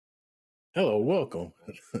Hello, welcome.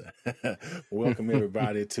 Welcome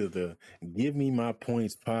everybody to the Give Me My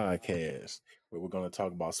Points podcast, where we're going to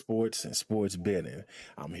talk about sports and sports betting.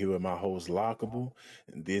 I'm here with my host Lockable,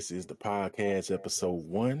 and this is the podcast episode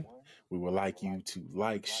 1. We would like you to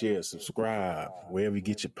like, share, subscribe wherever you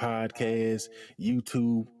get your podcasts,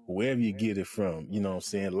 YouTube, wherever you get it from. You know what I'm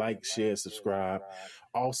saying? Like, share, subscribe.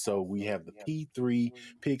 Also, we have the P3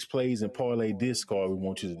 Picks, Plays, and Parlay Discord we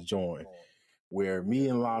want you to join, where me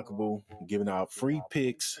and Lockable giving out free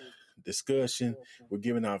picks, discussion. We're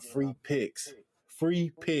giving out free picks. For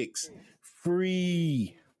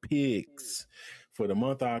the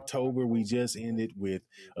month of October, we just ended with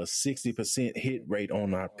a 60% hit rate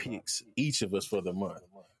on our picks, each of us for the month,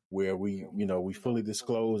 where we fully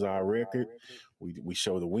disclose our record. We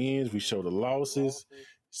show the wins, we show the losses.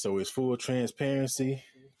 So it's full transparency.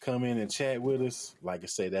 Come in and chat with us. Like I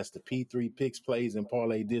say, that's the P3 Picks, Plays, and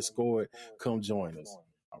Parlay Discord. Come join us.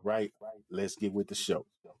 All right, let's get with the show.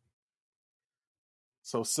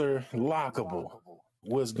 So, sir, Lockable,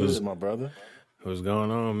 what's good, my brother? What's going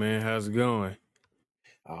on, man? How's it going?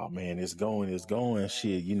 Oh man, it's going.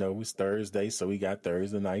 Shit, it's Thursday, so we got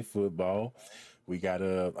Thursday night football. We got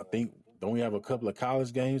I think, don't we have a couple of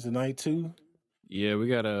college games tonight too? Yeah, we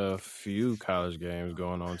got a few college games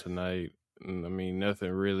going on tonight. I mean, nothing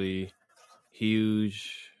really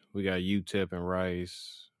huge. We got UTEP and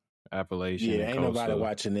Rice, Appalachian Yeah, and ain't nobody Coastal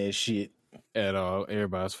watching that shit at all.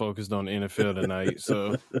 Everybody's focused on the NFL tonight.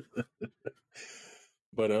 So,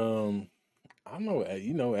 but I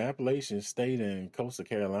know, Appalachian State and Coastal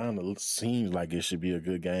Carolina seems like it should be a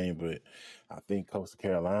good game, but I think Coastal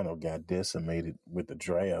Carolina got decimated with the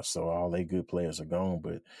draft, so all they good players are gone.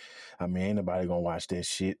 But I mean, ain't nobody gonna watch that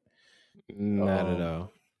shit. not at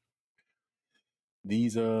all.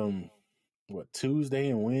 These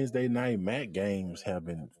Tuesday and Wednesday night MAC games have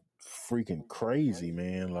been freaking crazy,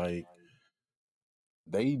 man. Like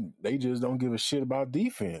they just don't give a shit about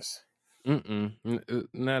defense.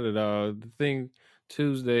 Not at all. The thing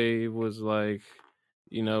Tuesday was like,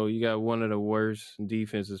 you got one of the worst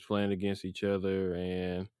defenses playing against each other,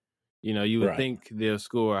 and you would think they'll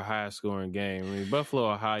score a high scoring game. I mean,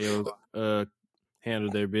 Buffalo, Ohio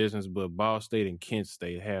handled their business, but Ball State and Kent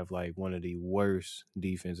State have like one of the worst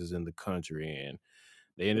defenses in the country, and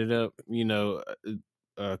they ended up,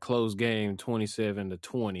 a close game,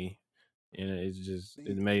 27-20, and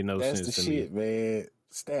it made no sense to me. That's the shit, man.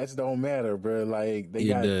 Stats don't matter, bro. Like they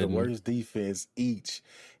got the worst defense each,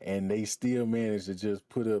 and they still managed to just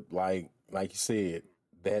put up like you said,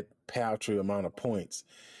 that paltry amount of points.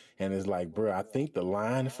 And it's like, bro, I think the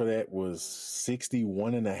line for that was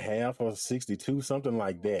 61.5 or 62, something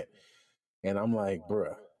like that. And I'm like,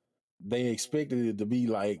 bro, they expected it to be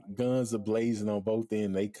like guns are blazing on both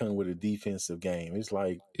ends. They come with a defensive game. It's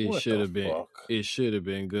like, it should have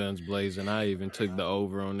been guns blazing. I even took the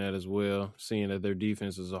over on that as well, seeing that their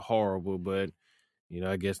defenses are horrible. But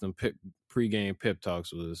I guess them pregame pep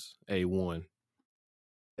talks was A1.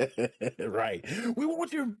 Right. We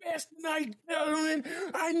want your best tonight, gentlemen.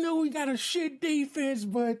 I know we got a shit defense,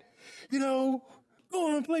 but go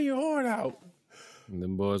on and play your heart out. And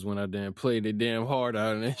them boys went out there and played their damn hard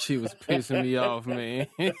out, and that shit was pissing me off, man.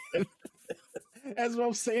 That's what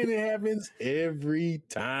I'm saying. It happens every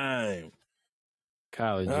time.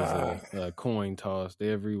 College is a coin toss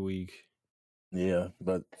every week. Yeah,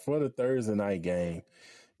 but for the Thursday night game,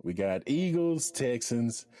 we got Eagles,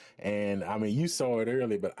 Texans, and I mean, you saw it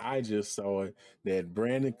early, but I just saw it that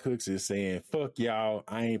Brandon Cooks is saying, fuck y'all,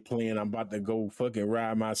 I ain't playing. I'm about to go fucking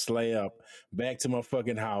ride my slab back to my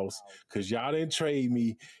fucking house because y'all didn't trade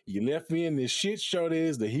me. You left me in this shit show that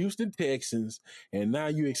is the Houston Texans, and now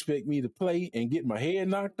you expect me to play and get my head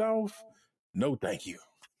knocked off? No, thank you.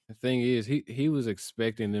 The thing is, he was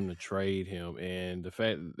expecting them to trade him, and the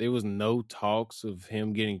fact that there was no talks of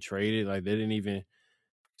him getting traded, like they didn't even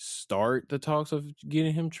start the talks of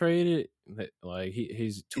getting him traded. Like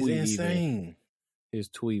his tweet, insane. His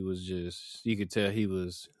tweet was just, you could tell he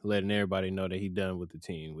was letting everybody know that he done with the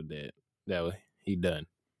team with that. That he done.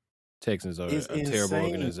 Texans are a terrible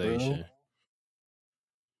organization.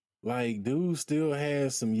 Bro. Like, dude still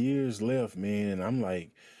has some years left, man. I'm like,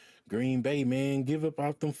 Green Bay, man, give up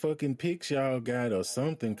off them fucking picks y'all got or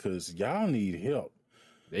something, because y'all need help.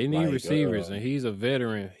 They need receivers, and he's a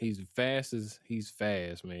veteran. He's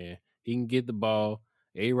fast, man. He can get the ball.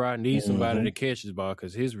 A-Rod needs somebody to catch his ball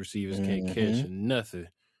because his receivers can't catch nothing.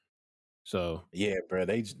 So yeah, bro,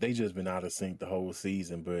 they just been out of sync the whole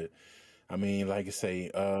season. But I mean, like I say,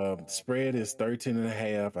 spread is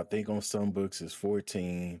 13.5. I think on some books it's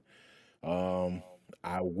 14. I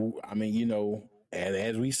mean, And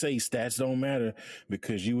as we say, stats don't matter,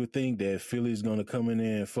 because you would think that Philly's going to come in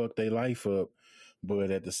there and fuck their life up.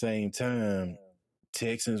 But at the same time,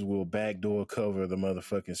 Texans will backdoor cover the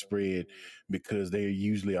motherfucking spread, because they're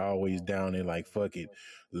usually always down in like, fuck it,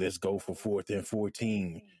 let's go for 4th and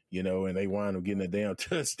 14, and they wind up getting a damn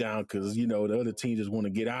touchdown because, the other team just want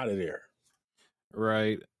to get out of there.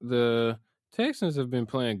 Right. The Texans have been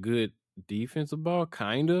playing good defensive ball,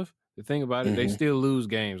 kind of. The thing about it, they still lose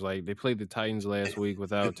games. Like, they played the Titans last week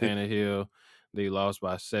without Tannehill. They lost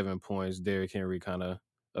by 7 points. Derrick Henry kind of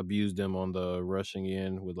abused them on the rushing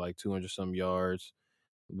end with like 200-some yards.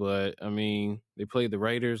 But, I mean, they played the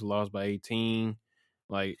Raiders, lost by 18.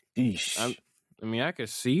 Like, Eesh. I could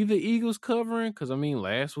see the Eagles covering because,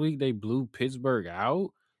 last week they blew Pittsburgh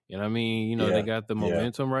out. And, they got the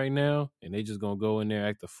momentum right now, and they just going to go in there,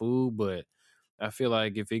 act a fool. But I feel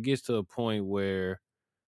like if it gets to a point where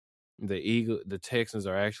the Texans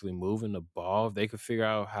are actually moving the ball, if they could figure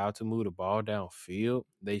out how to move the ball downfield,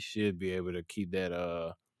 they should be able to keep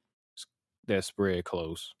that spread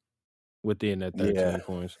close within that 13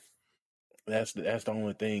 points. That's the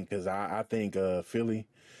only thing, because I think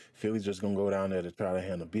Philly's just gonna go down there to try to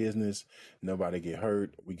handle business. Nobody get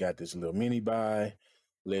hurt. We got this little mini bye.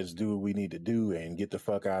 Let's do what we need to do and get the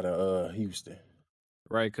fuck out of Houston.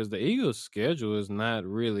 Right, because the Eagles' schedule is not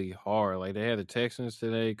really hard. Like, they had the Texans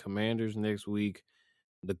today, Commanders next week,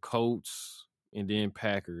 the Colts, and then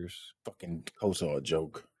Packers. Fucking Colts are a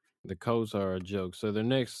joke. The Colts are a joke. So the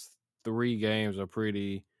next 3 games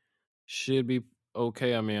should be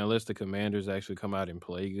okay. Unless the Commanders actually come out and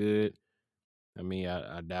play good.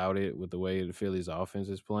 I doubt it with the way the Phillies offense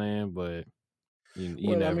is playing, but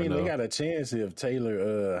you never know. They got a chance if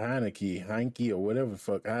Taylor Heineke or whatever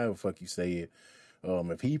however fuck you say it,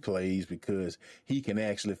 if he plays, because he can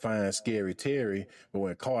actually find Scary Terry. But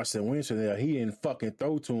when Carson Wentz was there, he didn't fucking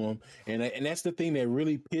throw to him. And that's the thing that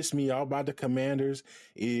really pissed me off about the Commanders,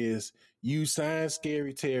 is you signed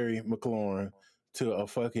Scary Terry McLaurin to a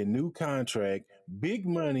fucking new contract, big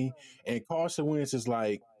money, and Carson Wentz is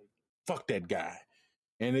like, fuck that guy.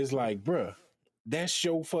 And it's like, bruh, that's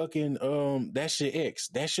your fucking that's your ex.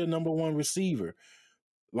 That's your number one receiver.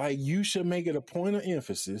 Like, you should make it a point of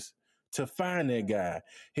emphasis to find that guy.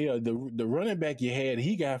 Hell, the running back you had,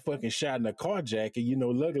 he got fucking shot in a carjacking.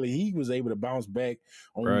 Luckily he was able to bounce back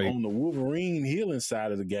on the Wolverine healing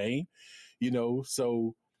side of the game.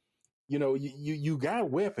 So you got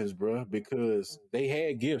weapons, bro, because they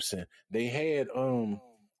had Gibson. They had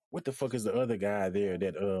what the fuck is the other guy there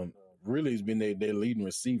that really has been their leading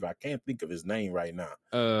receiver? I can't think of his name right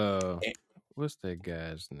now. What's that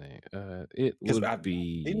guy's name? It would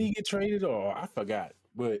be. Didn't he get traded, or I forgot?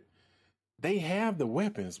 But they have the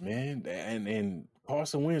weapons, man, and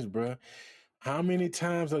Carson Wentz, bro. How many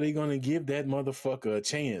times are they gonna give that motherfucker a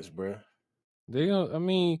chance, bro? They're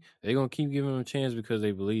gonna keep giving him a chance because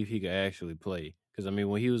they believe he could actually play. Because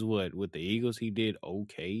when he was with the Eagles, he did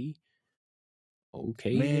okay.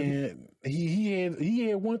 Okay, man. He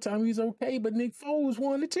had one time he was okay, but Nick Foles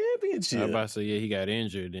won the championship. I was about to say, he got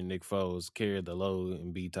injured, and Nick Foles carried the load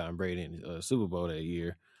and beat Tom Brady in the Super Bowl that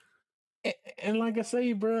year. And like I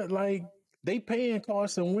say, bro, like, they paying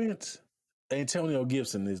Carson Wentz. Antonio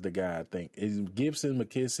Gibson is the guy, I think. It's Gibson,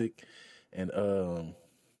 McKissick, and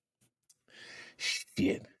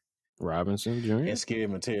Robinson Jr. and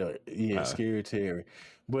Scary Terry. Yeah, Scary Terry.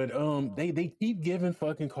 But they keep giving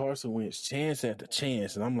fucking Carson Wentz chance after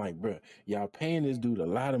chance, and I'm like, bro, y'all paying this dude a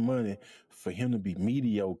lot of money for him to be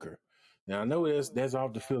mediocre. Now I know that's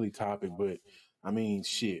off the Philly topic, but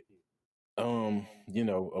shit.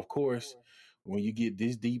 Of course, when you get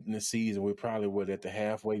this deep in the season, we're probably at the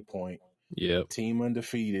halfway point. Yep. Team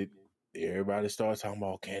undefeated. Everybody starts talking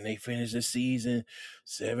about, can they finish the season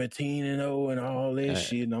 17-0 and all that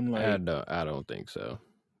shit? And I'm like, I don't think so.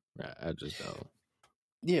 I just don't.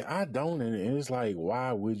 Yeah, I don't. And it's like,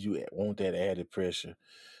 why would you want that added pressure?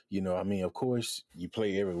 Of course, you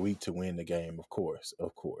play every week to win the game, of course.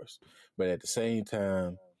 But at the same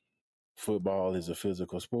time, football is a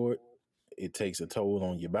physical sport. It takes a toll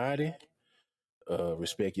on your body.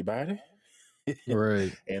 Respect your body.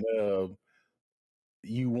 Right. And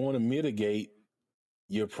you want to mitigate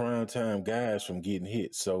your primetime guys from getting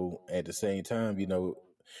hit. So at the same time,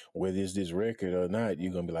 whether it's this record or not,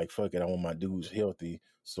 you're going to be like, fuck it, I want my dudes healthy,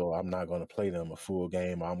 so I'm not going to play them a full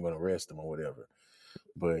game, or I'm going to rest them or whatever.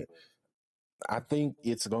 But I think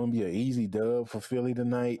it's going to be an easy dub for Philly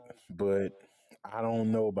tonight, but I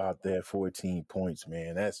don't know about that 14 points,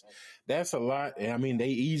 man. That's a lot. And they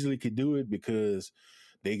easily could do it because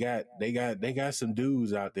they got some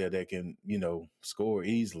dudes out there that can, score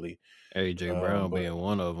easily. AJ Brown being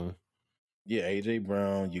one of them. Yeah, AJ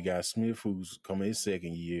Brown. You got Smith, who's coming his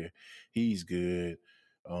second year. He's good.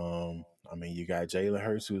 I mean, you got Jalen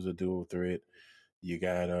Hurts, who's a dual threat. You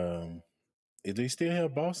got do they still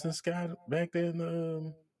have Boston Scott back there in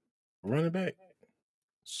the running back?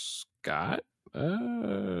 Scott?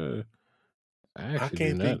 I I actually do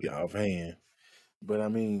can't not. think offhand, but I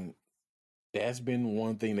mean, that's been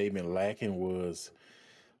one thing they've been lacking was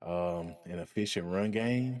an efficient run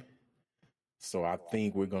game. So I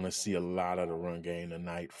think we're gonna see a lot of the run game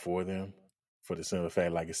tonight for them, for the simple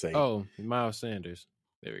fact, like I say, Oh, Miles Sanders.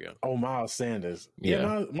 There we go. oh, Miles Sanders.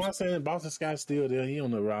 Yeah, Yeah. Miles Sanders, Boston Scott's still there. He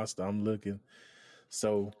on the roster. I'm looking.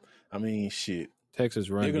 So I mean, shit. Texas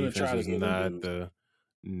They're run gonna defense try to is get them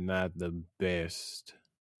not dudes. the best.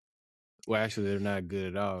 Well, actually, they're not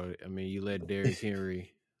good at all. I mean, you let Derrick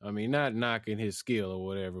Henry. I mean, not knocking his skill or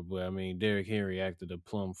whatever, but I mean, Derrick Henry acted a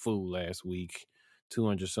plumb fool last week.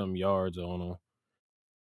 200-something yards on him.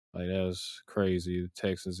 Like, that was crazy. The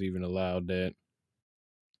Texans even allowed that.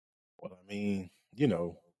 Well, I mean, you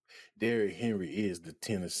know, Derrick Henry is the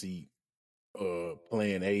Tennessee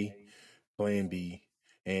plan A, plan B,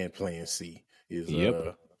 and plan C is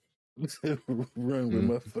Yep. run with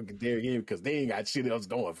motherfucking Derrick Henry because they ain't got shit else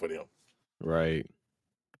going for them. Right.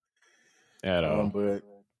 At all. But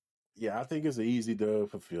yeah, I think it's an easy dub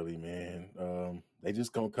for Philly, man. They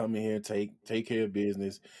just gonna come in here and take care of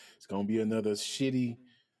business. It's gonna be another shitty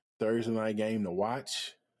Thursday night game to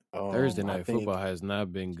watch. Thursday night football has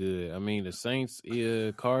not been good. I mean, the Saints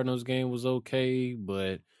Cardinals game was okay,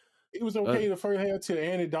 but it was okay the first half till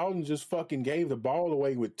Andy Dalton just fucking gave the ball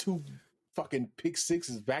away with 2 fucking pick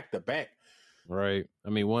sixes back to back. Right. I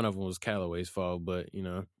mean, one of them was Callaway's fault, but you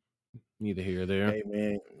know, neither here or there. Hey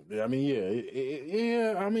man, I mean,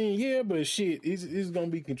 yeah, I mean, yeah, but shit, it's gonna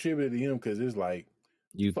be contributed to him because it's like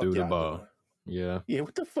you threw the ball. Doing? Yeah.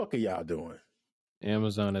 What the fuck are y'all doing?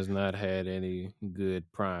 Amazon has not had any good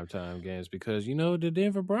primetime games because, you know, the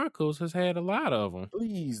Denver Broncos has had a lot of them.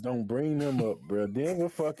 Please don't bring them up, bro. Denver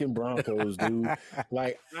fucking Broncos, dude.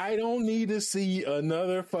 Like, I don't need to see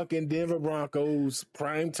another fucking Denver Broncos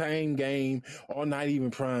primetime game or not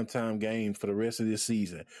even primetime game for the rest of this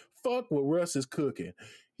season. Fuck what Russ is cooking.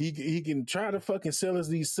 He can try to fucking sell us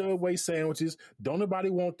these Subway sandwiches. Don't nobody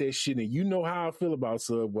want that shit. And you know how I feel about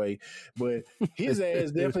Subway. But his ass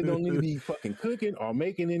definitely don't need to be fucking cooking or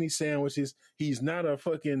making any sandwiches. He's not a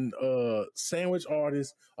fucking sandwich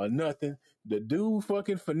artist or nothing. The dude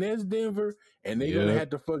fucking finesse Denver, and they're gonna have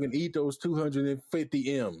to fucking eat those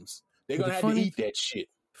 250 M's. They're gonna have to eat that shit.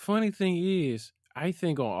 Funny thing is, I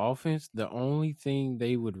think on offense, the only thing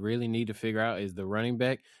they would really need to figure out is the running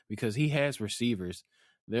back because he has receivers.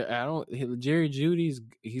 Jerry Judy's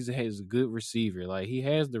he's a good receiver. Like he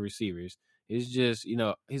has the receivers. It's just, you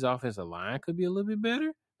know, his offensive line could be a little bit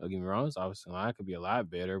better. Don't get me wrong, his offensive line could be a lot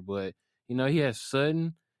better, but you know, he has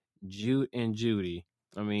Sutton, Jude, and Judy.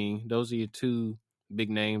 I mean, those are your two big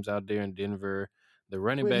names out there in Denver. The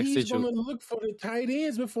running back situation. He's going to look for the tight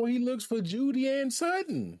ends before he looks for Judy and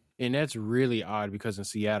Sutton. And that's really odd because in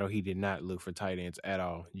Seattle, he did not look for tight ends at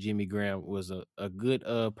all. Jimmy Graham was a good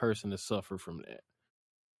person to suffer from that.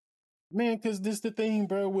 Man, because this the thing,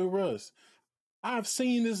 bro, with Russ. I've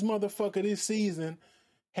seen this motherfucker this season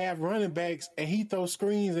have running backs and he throws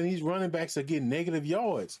screens and these running backs are getting negative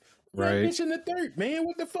yards. Right. Bitch in the dirt, man.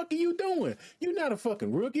 What the fuck are you doing? You're not a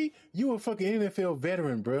fucking rookie. You a fucking NFL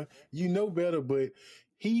veteran, bro. You know better, but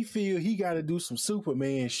he feel he got to do some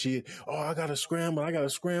Superman shit. Oh, I got to scramble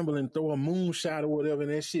and throw a moonshot or whatever.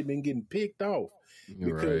 And that shit been getting picked off.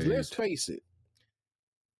 Because let's face it,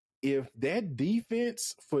 if that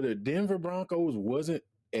defense for the Denver Broncos wasn't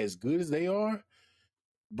as good as they are,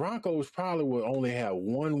 Broncos probably would only have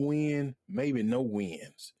one win, maybe no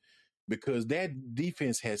wins, because that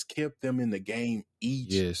defense has kept them in the game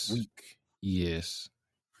each week. Yes.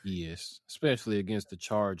 Especially against the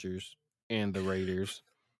Chargers and the Raiders.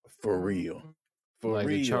 For real.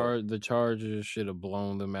 The Chargers should have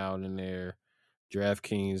blown them out in there.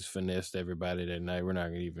 DraftKings finessed everybody that night. We're not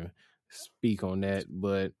going to even speak on that,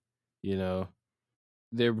 but, you know,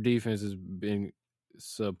 their defense has been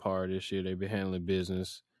subpar this year. They've been handling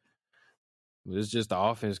business. It's just the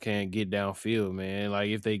offense can't get downfield, man. Like,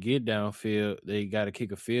 if they get downfield, they got to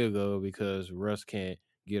kick a field goal because Russ can't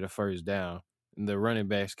get a first down. And the running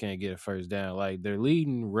backs can't get a first down. Like, their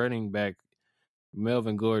leading running back,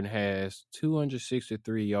 Melvin Gordon, has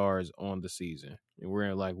 263 yards on the season. And we're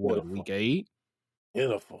in, like, what, week 8?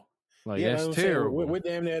 Pitiful. Like, that's terrible. We're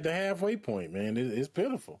damn near at the halfway point, man. It's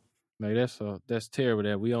pitiful. Like, that's terrible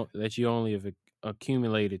that you only have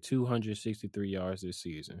accumulated 263 yards this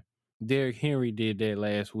season. Derrick Henry did that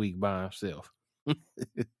last week by himself.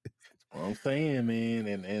 I'm saying, man,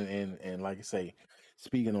 and like I say,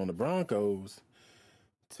 speaking on the Broncos,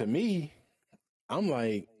 to me, I'm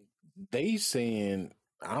like they saying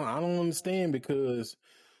I don't understand because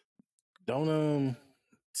don't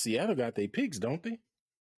Seattle got their picks, don't they?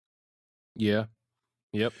 Yeah.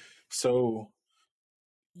 Yep. So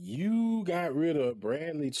you got rid of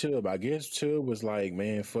Bradley Chubb. I guess Chubb was like,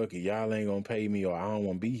 man, fuck it, y'all ain't gonna pay me or I don't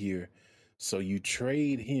want to be here. So you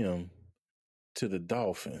trade him to the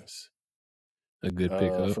Dolphins A good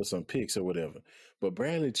pickup. for some picks or whatever. But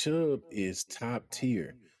Bradley Chubb is top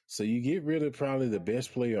tier. So you get rid of probably the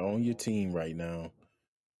best player on your team right now.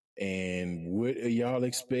 And what are y'all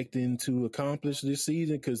expecting to accomplish this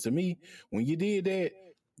season? Because to me, when you did that,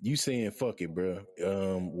 you saying fuck it, bro.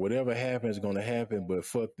 Whatever happens, is gonna happen. But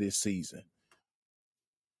fuck this season.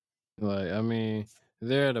 Like, I mean,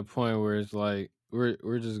 they're at a point where it's like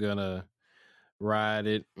we're just gonna ride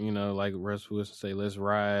it, like Russ would say, let's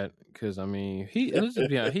ride. Because I mean, let's just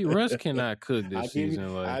be honest, Russ cannot cook this season.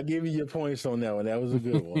 I Like, give you your points on that one. That was a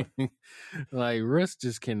good one. like Russ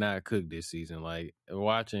just cannot cook this season. Like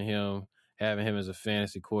watching him, having him as a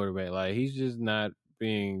fantasy quarterback, like he's just not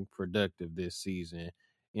being productive this season.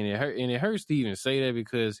 And it hurts to even say that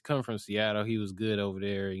because coming from Seattle, he was good over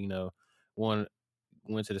there. Won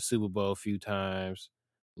went to the Super Bowl a few times,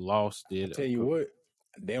 lost I it. tell you what,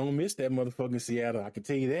 they don't miss that motherfucking Seattle. I can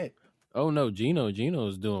tell you that. Oh no, Gino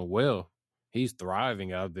is doing well. He's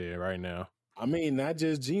thriving out there right now. I mean, not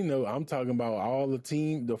just Gino. I'm talking about all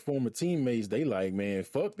the former teammates. They like, man,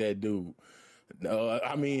 fuck that dude.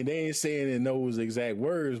 I mean, they ain't saying in those exact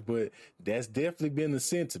words, but that's definitely been the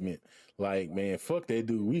sentiment. Like, man, fuck that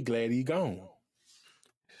dude. We glad he gone.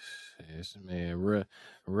 Yes, man.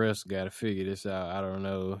 Russ got to figure this out. I don't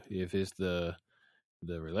know if it's the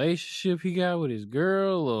relationship he got with his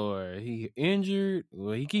girl or he injured.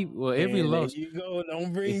 Well, every Man, there loss. you go.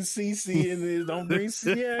 Don't bring CC in this. Don't bring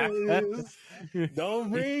Sierra in this.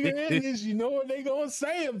 Don't bring her in this. You know what they gonna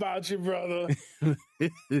say about you, brother.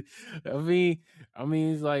 I mean,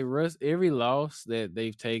 it's like Russ. Every loss that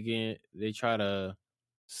they've taken, they try to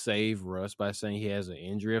save Russ by saying he has an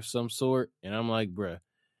injury of some sort, and I'm like, bruh,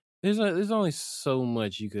 there's only so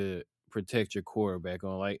much you could protect your quarterback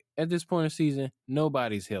on. Like at this point in the season,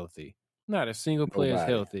 nobody's healthy. Not a single player is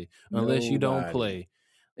Nobody. healthy unless you don't Nobody. play.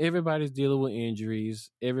 Everybody's dealing with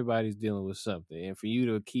injuries. Everybody's dealing with something, and for you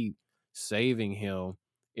to keep saving him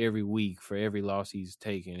every week for every loss he's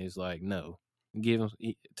taking is like no.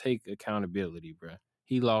 Take accountability, bro.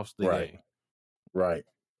 He lost the Right. game. Right.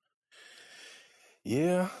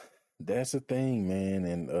 Yeah, that's the thing, man.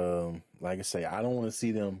 And like I say, I don't want to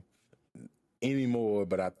see them anymore,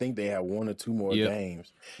 but I think they have one or two more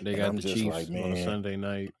games. They And got I'm the just like, Chiefs on a man, Sunday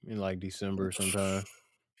night in like December sometime.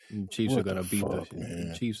 Chiefs are what the gonna beat fuck,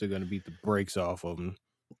 man? Chiefs are gonna beat the brakes off of them.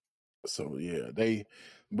 So yeah,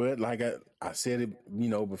 but like I said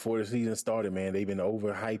it, before the season started, man, they've been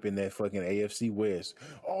overhyping that fucking AFC West.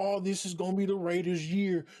 Oh, this is gonna be the Raiders'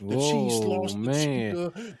 year. The Chiefs Whoa, lost the man!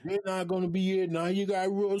 kicker. They're not gonna be it. Now you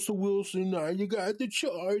got Russell Wilson. Now you got the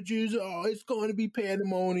Chargers. Oh, it's gonna be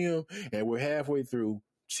pandemonium. And we're halfway through.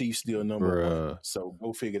 Chiefs still number one. Bruh. So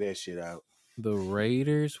go figure that shit out. The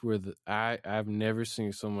Raiders were I've never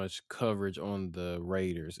seen so much coverage on the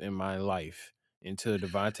Raiders in my life until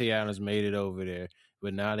Devontae Adams made it over there.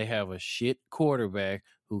 But now they have a shit quarterback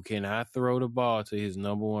who cannot throw the ball to his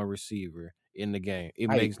number one receiver in the game. It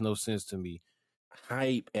makes no sense to me.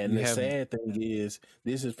 Hype. And the sad thing is,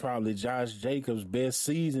 this is probably Josh Jacobs' best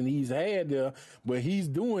season he's had there, but he's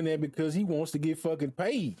doing that because he wants to get fucking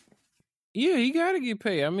paid. Yeah, he got to get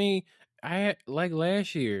paid. I mean, I had like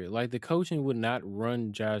last year, like the coaching would not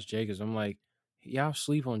run Josh Jacobs. I'm like, y'all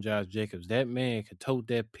sleep on Josh Jacobs. That man could tote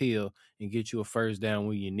that pill and get you a first down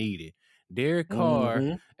when you need it. Derek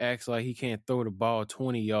Carr acts like he can't throw the ball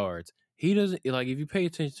 20 yards. He doesn't, like, if you pay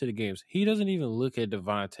attention to the games, he doesn't even look at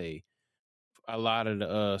Devontae a lot of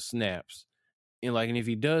the snaps. And if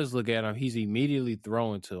he does look at him, he's immediately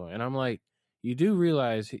throwing to him. And I'm like, you do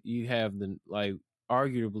realize you have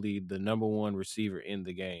arguably the number one receiver in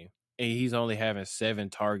the game, and he's only having 7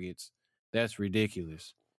 targets. That's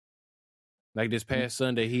ridiculous. Like this past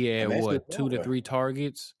Sunday, he had what, 2 to 3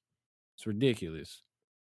 targets? It's ridiculous.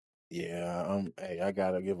 Yeah, hey, I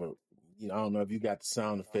gotta give I don't know if you got the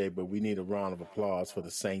sound effect, but we need a round of applause for the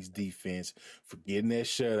Saints defense for getting that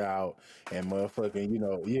shutout and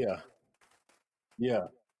motherfucking, yeah.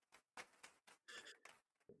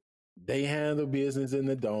 They handled business in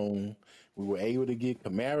the dome. We were able to get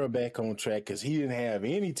Kamara back on track because he didn't have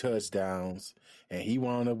any touchdowns, and he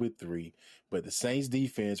wound up with 3. But the Saints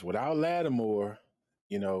defense, without Lattimore,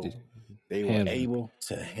 You know, they were Handle. able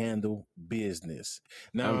to handle business.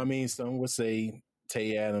 Now, I'm I mean, some would say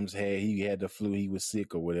Tay Adams had the flu, he was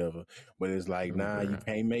sick or whatever. But it's like, nah, you bruh.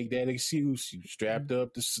 can't make that excuse. You strapped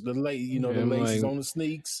up the I'm laces like, on the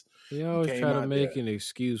sneaks. they You always came try to out make there. an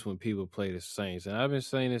excuse when people play the Saints, and I've been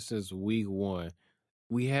saying this since week one.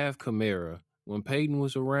 We have Kamara. When Peyton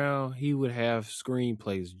was around, he would have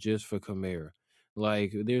screenplays just for Kamara.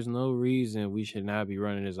 Like, there's no reason we should not be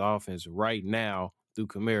running this offense right now through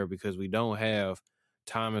Kamara because we don't have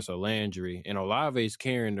Thomas or Landry. And Olave's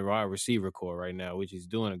carrying the wide receiver core right now, which he's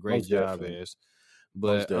doing a great Most job definitely. as.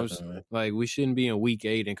 Most But definitely. like, we shouldn't be in week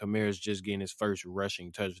 8 and Kamara's just getting his first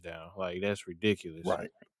rushing touchdown. Like, that's ridiculous.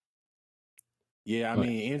 Right. Yeah, I Like,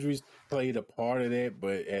 mean, injuries played a part of that,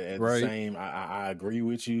 but at the right? same, I agree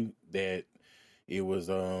with you that it was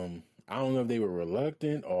I don't know if they were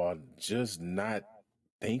reluctant or just not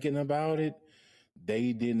thinking about it.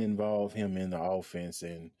 They didn't involve him in the offense,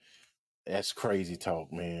 and that's crazy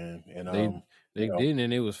talk, man. And They you they know, didn't,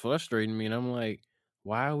 and it was frustrating me. And I'm like,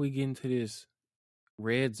 why are we getting to this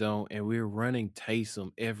red zone and we're running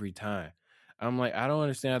Taysom every time? I'm like, I don't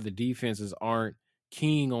understand how the defenses aren't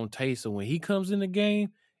keying on Taysom when he comes in the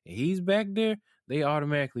game and he's back there. They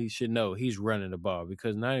automatically should know he's running the ball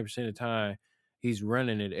because 90% of the time he's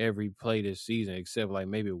running it every play this season, except like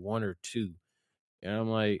maybe one or two. And I'm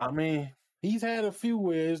like, I mean, he's had a few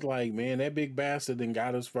where it's like, man, that big bastard then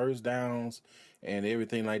got us first downs and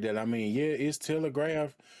everything like that. I mean, yeah, it's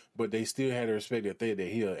telegraphed, but they still had to respect the thing that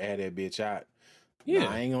he'll add that bitch out. Now,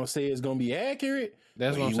 I yeah, ain't gonna say it's gonna be accurate,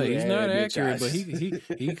 that's but what I'm he would saying. have He's had not that bitch accurate, but he out. he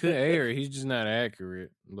he could air it. He's just not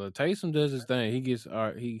accurate. But Taysom does his thing. He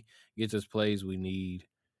gets us plays we need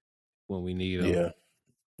when we need them. Yeah,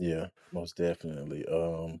 yeah, most definitely.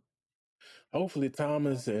 Hopefully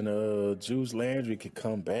Thomas and Juice Landry can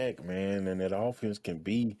come back, man, and that offense can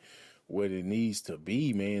be what it needs to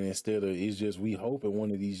be, man. Instead of it's just we hoping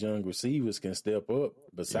one of these young receivers can step up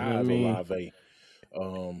You know what I besides mean? Olave.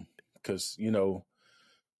 Because you know,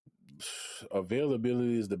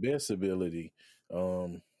 availability is the best ability.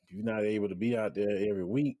 If you're not able to be out there every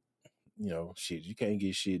week, you know, shit, you can't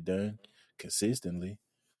get shit done consistently.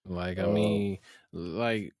 Like, I Uh, mean,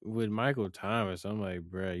 like with Michael Thomas, I'm like,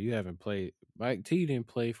 bro, you haven't played. Mike T didn't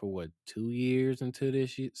play for what 2 years until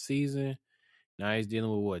this season. Now he's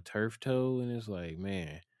dealing with what turf toe, and it's like,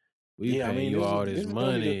 man, we Yeah, I paying mean, you all this this is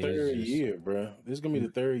gonna be the money. It's third just year, bro. This is gonna be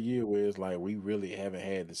the third year where it's like we really haven't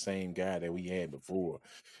had the same guy that we had before.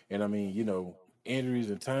 And I mean, you know, injuries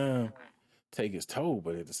and time take its toll,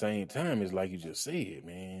 but at the same time, it's like you just said,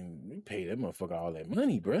 man, we pay that motherfucker all that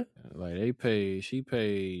money, bro. like she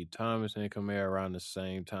paid Thomas and Kamara around the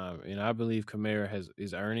same time, and I believe Kamara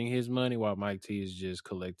is earning his money while Mike T is just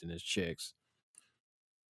collecting his checks.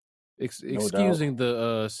 No doubt. Excusing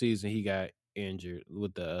the season he got injured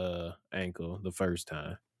with the ankle the first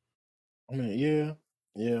time. I mean, yeah,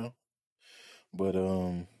 yeah, but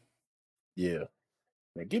yeah.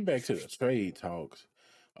 Now get back to the trade talks.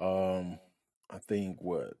 Um, I think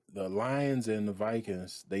what the Lions and the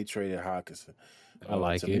Vikings they traded Hawkinson. I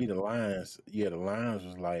like To it. me, the Lions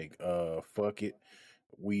was like, fuck it.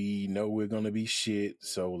 We know we're gonna be shit,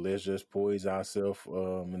 so let's just poise ourselves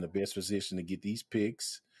in the best position to get these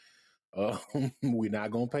picks. We're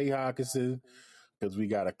not gonna pay Hawkinson because we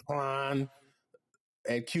got a Klein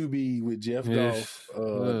at QB with Jeff Goff.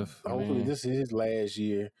 Hopefully Man, this is his last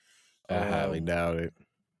year. I highly Um, doubt it.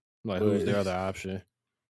 Like, who's but their other option?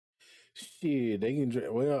 shit, they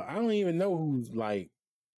can. Well, I don't even know who's like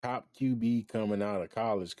top QB coming out of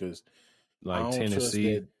college because I Like don't trust Tennessee,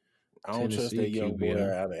 that. I don't trust Tennessee that young boy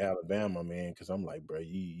QB. out of Alabama, man. Because I'm like, bro,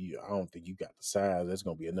 I don't think you got the size. That's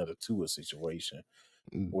gonna be another Tua situation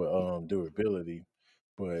with durability.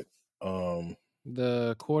 But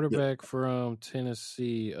The yeah, quarterback from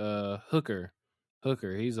Tennessee, Hooker,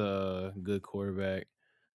 he's a good quarterback.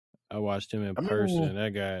 I watched him in I remember person. That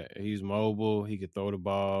guy, he's mobile. He could throw the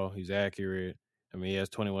ball. He's accurate. I mean, he has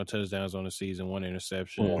 21 touchdowns on the season, one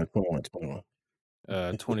interception, 21.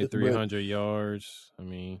 but 2,300 yards. I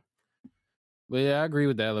mean, but yeah, I agree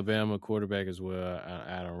with the Alabama quarterback as well.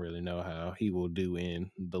 I don't really know how he will do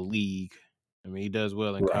in the league. I mean, he does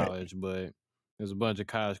well in right. college, but there's a bunch of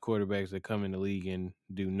college quarterbacks that come in the league and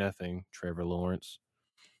do nothing. Trevor Lawrence.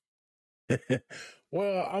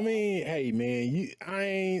 Well, I mean, hey man, I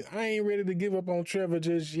ain't ready to give up on Trevor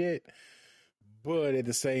just yet. But at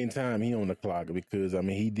the same time, he on the clock because I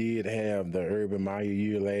mean he did have the Urban Meyer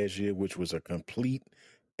year last year, which was a complete,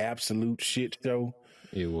 absolute shit show.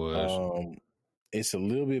 It was. Um, it's a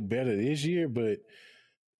little bit better this year, but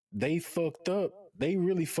they fucked up. They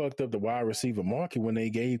really fucked up the wide receiver market when they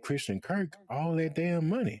gave Christian Kirk all that damn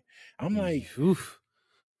money. I'm like, Oof.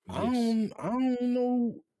 Yes. I don't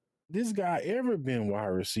know this guy ever been wide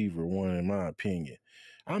receiver one in my opinion.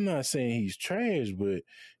 I'm not saying he's trash, but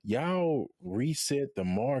y'all reset the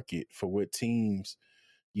market for what teams,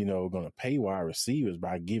 gonna pay wide receivers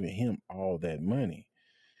by giving him all that money.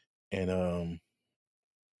 And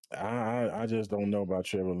I just don't know about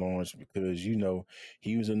Trevor Lawrence because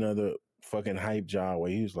he was another fucking hype job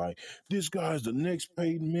where he was like, this guy's the next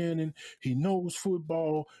Peyton Manning. He knows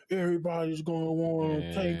football. Everybody's gonna want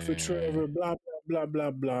to tank for And Trevor. Blah blah blah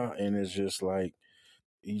blah blah. And it's just like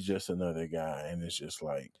he's just another guy, and it's just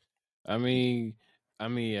like, I mean,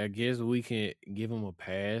 I guess we can give him a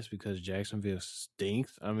pass because Jacksonville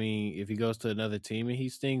stinks. I mean, if he goes to another team and he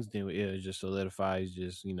stinks, then it just solidifies.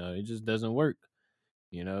 Just it just doesn't work.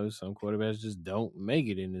 Some quarterbacks just don't make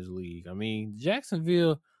it in this league. I mean,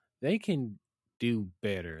 Jacksonville, they can do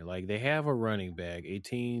better. Like they have a running back.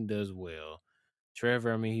 18 does well.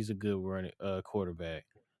 Trevor, I mean, he's a good running quarterback.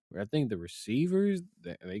 I think the receivers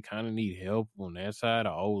they kind of need help on that side.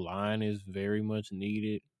 The O line is very much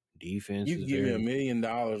needed. Defense you is could give me very. $1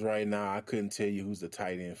 million right now. I couldn't tell you who's the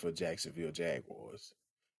tight end for Jacksonville Jaguars.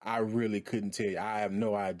 I really couldn't tell you. I have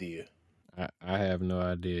no idea. I have no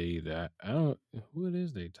idea either. I don't. What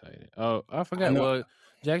is they tight end? Oh, I I forgot. know. Well,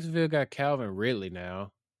 Jacksonville got Calvin Ridley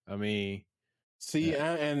now. I mean, See,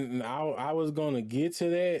 I was gonna get to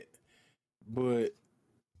that, but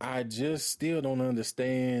I just still don't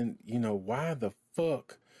understand. Why the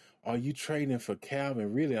fuck are you trading for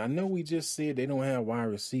Calvin Ridley? I know we just said they don't have wide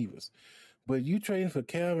receivers, but you trading for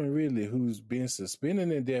Calvin Ridley, who's been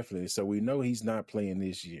suspended indefinitely, so we know he's not playing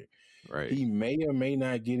this year. right. He may or may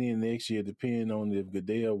not get in next year, depending on if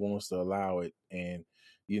Goodell wants to allow it, and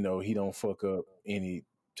he don't fuck up any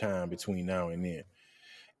time between now and then.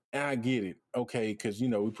 And I get it, okay, because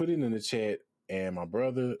we put it in the chat, and my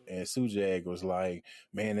brother and Sujag was like,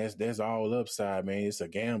 "Man, that's all upside, man. It's a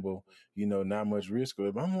gamble, not much risk."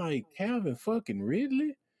 But I'm like, Calvin fucking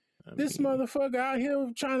Ridley, I this mean, motherfucker out here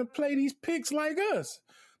trying to play these picks like us.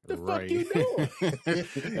 The fuck right. you doing,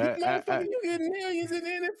 motherfucker? I, You get millions in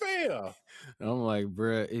the NFL. I'm like,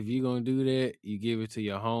 bruh, if you gonna do that, you give it to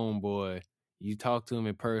your homeboy. You talk to him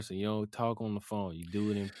in person. You don't talk on the phone. You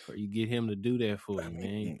do it you get him to do that for you,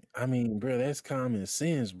 man. I mean, bro, that's common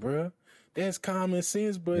sense, bro. That's common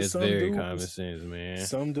sense, but It's very common sense, man.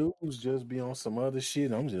 some dudes just be on some other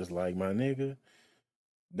shit. I'm just like, my nigga,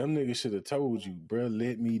 them niggas should have told you, bro,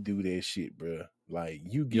 let me do that shit, bro. Like,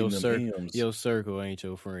 you getting them M's. Your circle ain't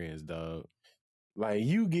your friends, dog. Like,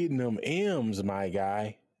 you getting them M's, my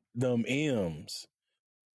guy. Them M's.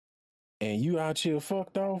 And you out here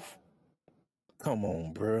fucked off? Come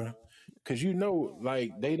on, bro. Because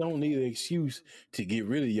like, they don't need an excuse to get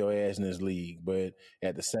rid of your ass in this league. But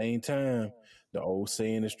at the same time, the old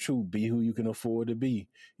saying is true: be who you can afford to be.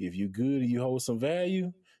 If you good and you hold some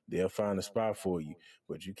value, they'll find a spot for you.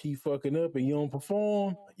 But you keep fucking up and you don't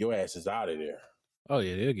perform, your ass is out of there. Oh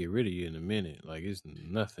yeah, they'll get rid of you in a minute. Like it's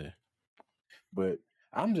nothing. But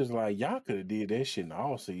I'm just like, y'all could have did that shit in the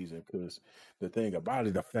all season, because the thing about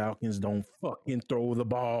it, the Falcons don't fucking throw the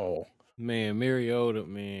ball. Man, Mariota,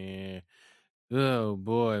 man. Oh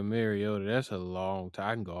boy, Mariota. That's a long time.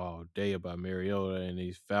 I can go all day about Mariota and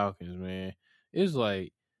these Falcons, man. It's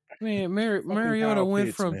like, man, Fucking Mariota Kyle went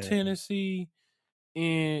Pitts, from man. Tennessee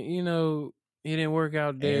and it didn't work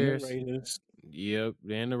out And there. the Raiders. Yep,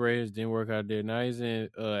 and the Raiders didn't work out there. Now he's in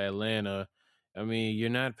Atlanta. I mean, you're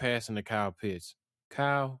not passing to Kyle Pitts.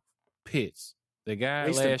 Kyle Pitts, the guy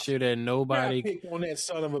Waste of last year that nobody pick on that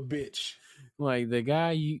son of a bitch. like the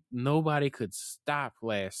guy nobody could stop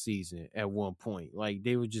last season at one point. Like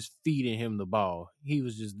they were just feeding him the ball. He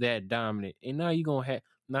was just that dominant. And now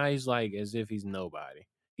now he's like as if he's nobody.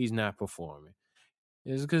 He's not performing.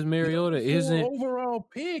 It's because Mariota isn't overall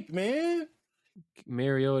pick, man.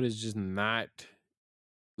 Mariota is just not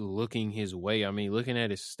looking his way. I mean, looking at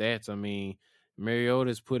his stats, I mean,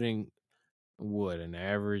 Mariota's putting an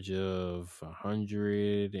average of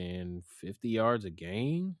 150 yards a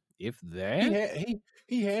game, if that.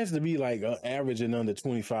 He has to be like averaging under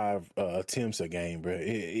 25 attempts a game, bro.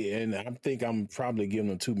 And I think I'm probably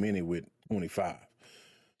giving him too many with 25,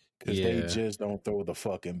 because they just don't throw the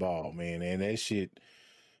fucking ball, man. And that shit,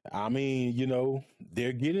 I mean,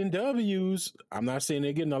 they're getting W's. I'm not saying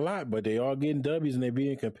they're getting a lot, but they are getting W's and they're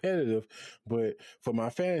being competitive. But for my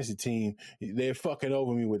fantasy team, they're fucking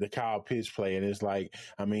over me with the Kyle Pitts play. And it's like,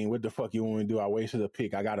 I mean, what the fuck you want me to do? I wasted a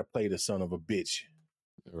pick. I got to play the son of a bitch.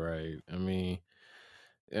 Right. I mean,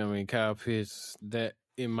 Kyle Pitts, that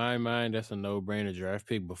in my mind, that's a no-brainer draft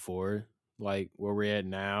pick before, like where we're at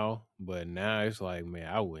now. But now it's like, man,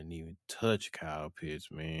 I wouldn't even touch Kyle Pitts,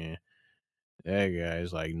 man. That guy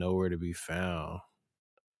is like nowhere to be found.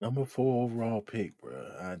 Number 4 overall pick,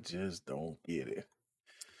 bro. I just don't get it.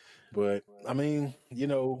 But I mean,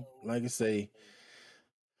 like I say,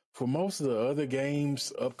 for most of the other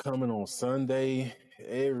games upcoming on Sunday,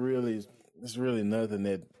 it's really nothing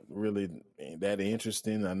that really ain't that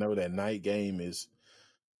interesting. I know that night game is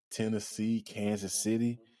Tennessee, Kansas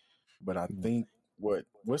City, but I think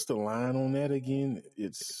what's the line on that again?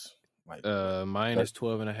 It's like what? Minus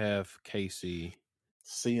 12.5 KC.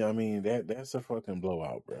 See, I mean that's a fucking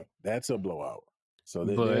blowout, bro. That's a blowout. So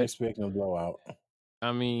they're But expecting a blowout.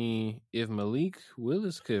 I mean, if Malik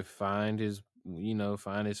Willis could find his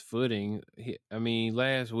footing.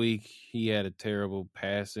 Last week he had a terrible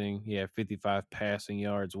passing. He had 55 passing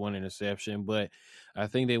yards, 1 interception, but I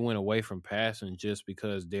think they went away from passing just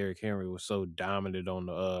because Derrick Henry was so dominant on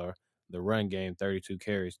the run game, 32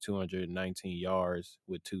 carries, 219 yards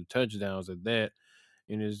with 2 touchdowns at that.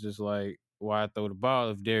 And it's just like, why throw the ball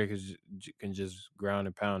if Derrick can just ground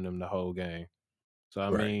and pound them the whole game?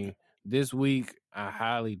 So, Right. this week I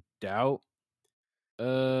highly doubt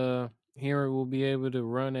Henry will be able to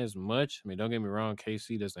run as much. Don't get me wrong,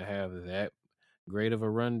 KC doesn't have that great of a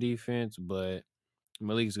run defense, but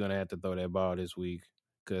Malik's gonna have to throw that ball this week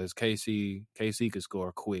because KC could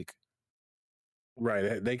score quick.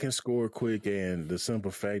 Right. They can score quick, and the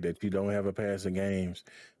simple fact that you don't have a passing games,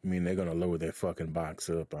 they're gonna load that fucking box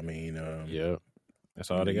up. Yeah,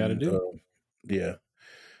 that's all they got to do. Yeah.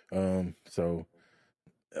 So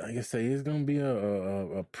like I say, it's gonna be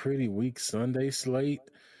a pretty weak Sunday slate.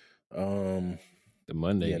 The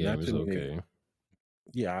Monday game not is too many. okay.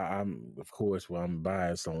 Yeah, I'm of course. Well, I'm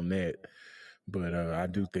biased on that, but I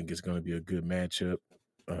do think it's gonna be a good matchup.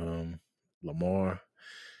 Lamar,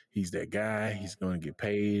 he's that guy. He's gonna get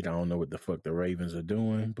paid. I don't know what the fuck the Ravens are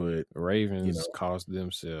doing, but Ravens cost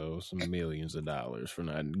themselves millions of dollars for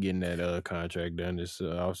not getting that contract done this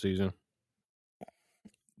offseason.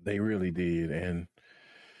 They really did, and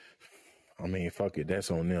fuck it. That's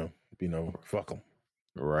on them. Fuck them.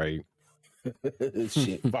 Right.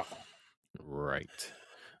 Shit, fuck them. Right.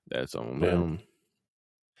 That's on them.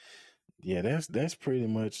 Yeah, that's pretty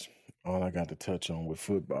much all I got to touch on with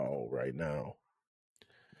football right now.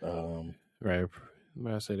 Right.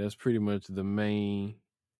 I say that's pretty much the main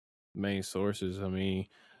sources. We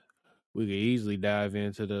could easily dive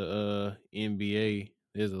into the NBA.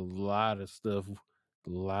 There's a lot of stuff, a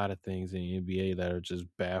lot of things in NBA that are just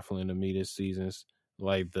baffling to me this season.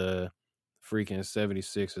 Like the freaking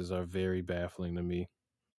 76ers are very baffling to me.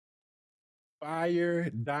 Fire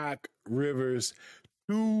Doc Rivers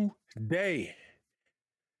today.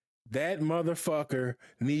 That motherfucker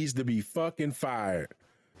needs to be fucking fired.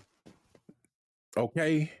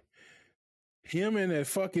 Okay? Him and that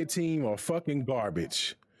fucking team are fucking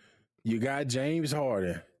garbage. You got James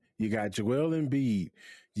Harden. You got Joel Embiid.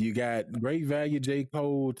 You got great value J.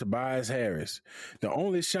 Cole, Tobias Harris. The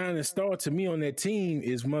only shining star to me on that team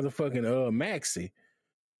is motherfucking Maxey.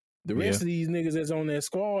 The rest of these niggas that's on that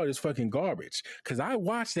squad is fucking garbage. Because I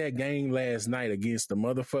watched that game last night against the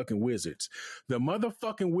motherfucking Wizards. The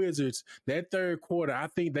motherfucking Wizards, that third quarter, I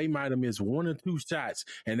think they might have missed 1 or 2 shots,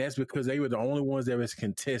 and that's because they were the only ones that was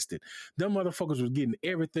contested. Them motherfuckers was getting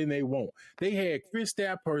everything they want. They had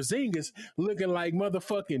Kristaps Porzingis looking like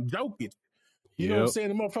motherfucking Jokic. You know what I'm saying?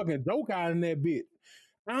 The motherfucking joke out in that bit.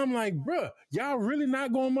 I'm like, bruh, y'all really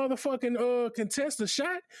not going to motherfucking contest a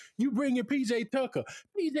shot? You bring in PJ Tucker.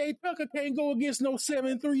 PJ Tucker can't go against no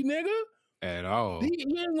 7-3 nigga. At all. He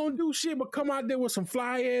ain't gonna do shit but come out there with some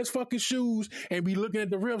fly ass fucking shoes and be looking at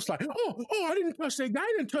the refs like, I didn't touch that guy.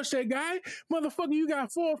 I didn't touch that guy. Motherfucker, you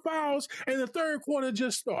got 4 fouls and the third quarter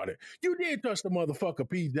just started. You did touch the motherfucker,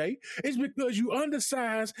 PJ. It's because you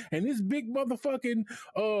undersized and this big motherfucking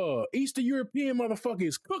Eastern European motherfucker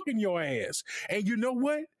is cooking your ass. And you know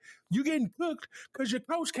what? You getting cooked because your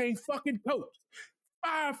coach can't fucking coach.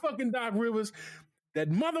 Fire fucking Doc Rivers. That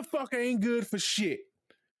motherfucker ain't good for shit.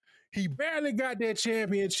 He barely got that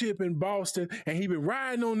championship in Boston, and he been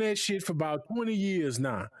riding on that shit for about 20 years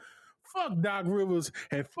now. Fuck Doc Rivers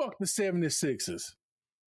and fuck the 76ers.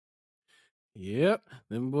 Yep.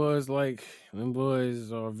 Them boys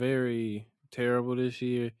are very terrible this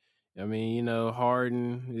year.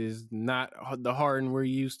 Harden is not the Harden we're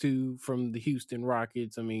used to from the Houston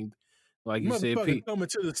Rockets. Like you said, coming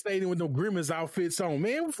to the stadium with no Grimace outfits on,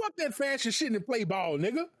 man. Fuck that fashion shit and play ball,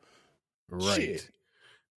 nigga. Right. Shit.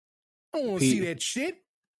 I don't want to see that shit.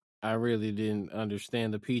 I really didn't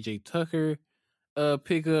understand the PJ Tucker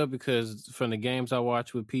pickup because from the games I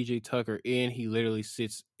watch with PJ Tucker he literally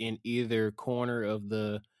sits in either corner of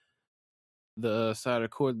the side of the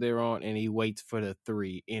court they're on and he waits for the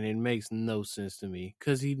 3, and it makes no sense to me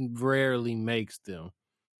because he rarely makes them.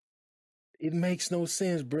 It makes no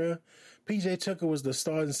sense, bruh. PJ Tucker was the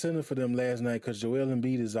starting center for them last night because Joel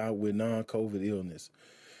Embiid is out with non-COVID illness.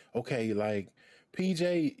 Okay, like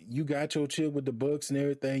PJ, you got your chip with the Bucks and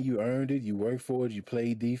everything. You earned it. You worked for it. You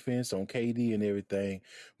played defense on KD and everything.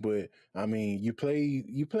 But I mean, you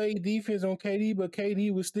played defense on KD, but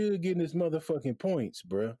KD was still getting his motherfucking points,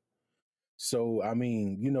 bruh. So I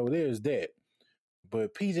mean, there's that.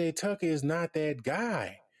 But PJ Tucker is not that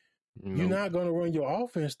guy. You're Nope. not gonna run your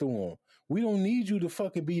offense through him. We don't need you to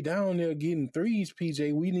fucking be down there getting threes,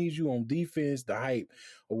 PJ. We need you on defense, the hype,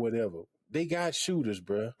 or whatever. They got shooters,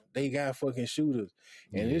 bruh. They got fucking shooters.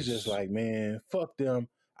 And it's just Yes. like, man, fuck them.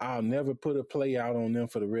 I'll never put a play out on them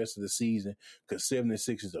for the rest of the season because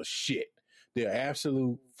 76ers are shit. They're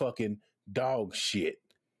absolute fucking dog shit.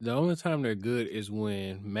 The only time they're good is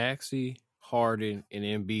when Maxey, Harden, and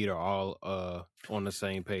Embiid are all on the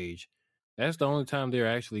same page. That's the only time they're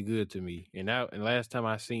actually good to me. And last time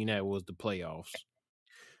I seen that was the playoffs.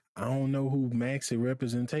 I don't know who Max's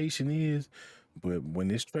representation is, but when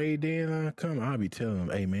this trade deadline come, I'll be telling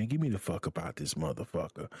them, hey, man, give me the fuck about this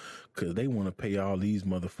motherfucker. Because they want to pay all these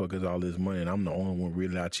motherfuckers all this money, and I'm the only one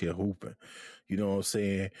really out here hooping. You know what I'm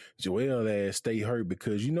saying? Joel ass stay hurt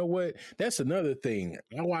because you know what? That's another thing.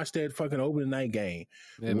 I watched that fucking opening night game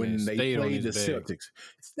when they played the Celtics.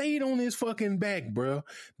 Stayed on his fucking back, bro.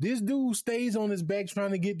 This dude stays on his back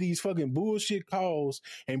trying to get these fucking bullshit calls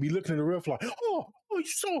and be looking at the ref like, oh, you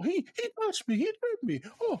saw he touched me, he tripped me.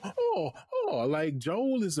 Oh. Like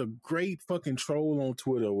Joel is a great fucking troll on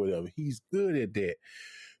Twitter or whatever. He's good at that.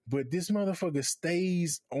 But this motherfucker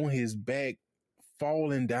stays on his back,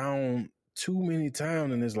 falling down too many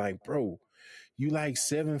times, and it's like, bro, you like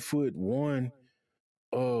 7'1",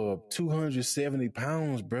 270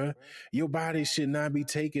 pounds, bro. Your body should not be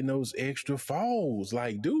taking those extra falls.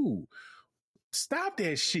 Like, dude, stop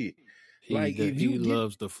that shit. He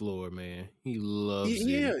loves the floor, man. He loves it.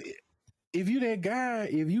 Yeah. If you that guy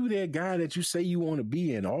that you say you want to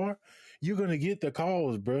be and are, you're gonna get the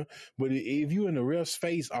calls, bro. But if you in the ref's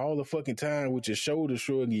face all the fucking time with your shoulders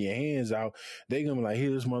shrugging, your hands out, they gonna be like,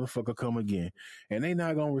 here this motherfucker come again, and they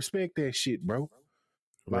not gonna respect that shit, bro.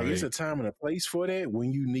 Like, it's a time and a place for that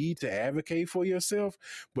when you need to advocate for yourself,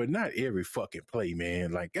 but not every fucking play,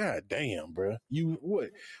 man. Like, god damn, bro.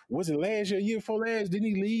 What was it last year before last? Didn't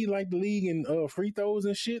he lead like the league in free throws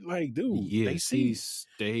and shit? Like, dude, yes, he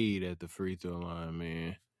stayed at the free throw line,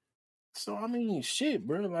 man. So I mean, shit,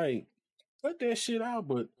 bro. Like, cut that shit out.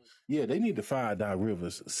 But yeah, they need to fire Doc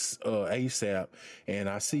Rivers ASAP. And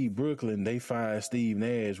I see Brooklyn, they fired Steve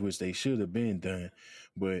Nash, which they should have been done.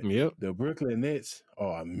 But the Brooklyn Nets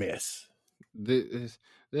are a mess. That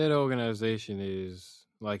organization is,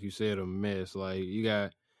 like you said, a mess. Like,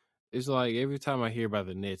 it's like every time I hear about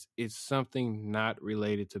the Nets, it's something not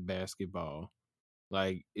related to basketball.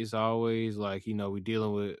 Like, it's always like, we're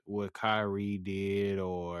dealing with what Kyrie did,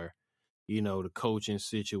 or the coaching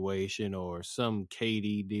situation, or some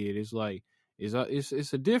KD did. It's like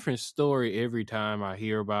it's a different story every time I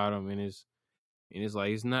hear about them, and it's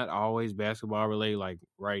like it's not always basketball related. Like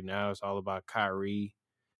right now, it's all about Kyrie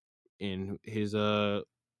and his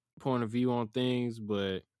point of view on things.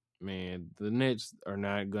 But man, the Nets are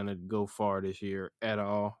not gonna go far this year at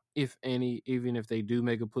all. If any, even if they do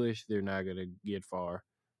make a push, they're not gonna get far.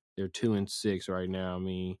 They're 2-6 right now. I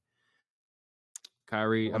mean,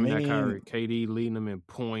 KD leading them in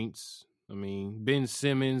points. I mean, Ben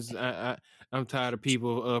Simmons, I'm tired of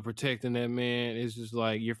people protecting that man. It's just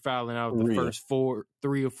like you're fouling out the first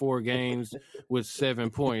 3 or 4 games with 7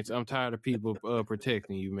 points. I'm tired of people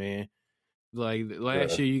protecting you, man. Like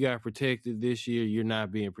last year you got protected. This year you're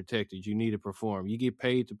not being protected. You need to perform. You get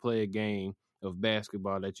paid to play a game of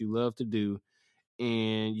basketball that you love to do,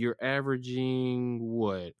 and you're averaging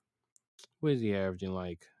what? What is he averaging?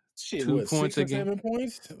 Like shit, 2 points 6 or 7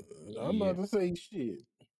 points? I'm about to say shit.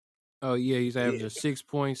 Oh yeah, he's averaging 6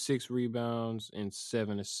 points, 6 rebounds, and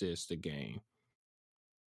 7 assists a game.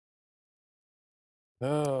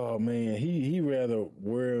 Oh man, he rather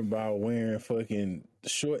worry about wearing fucking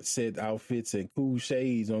short set outfits and cool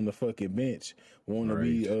shades on the fucking bench, want to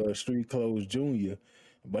be street clothes junior.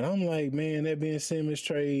 But I'm like, man, that Ben Simmons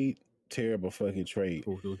trade, terrible fucking trade.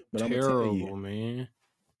 But I'm gonna tell you, man.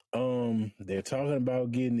 They're talking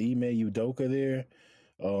about getting Ime Udoka there.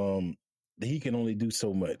 He can only do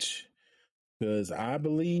so much because I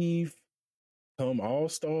believe come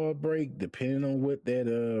All-Star break, depending on what that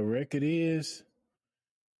record is,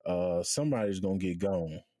 somebody's gonna get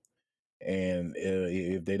gone. And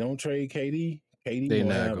if they don't trade KD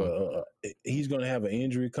gonna have he's gonna have an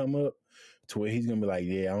injury come up to where he's gonna be like,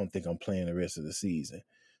 yeah, I don't think I'm playing the rest of the season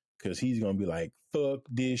because he's gonna be like, fuck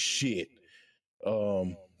this shit.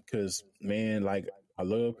 Cause man, like I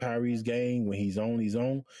love Kyrie's game when he's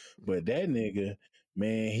on, but that nigga,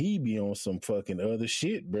 man, he be on some fucking other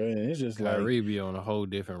shit, bro. And it's just like, Kyrie be on a whole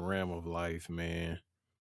different realm of life, man.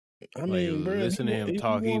 I Like mean, bro, listen to him if you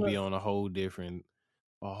talk, he wanna, be on a whole different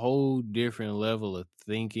level of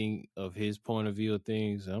thinking of his point of view of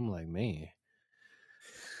things. I'm like, man.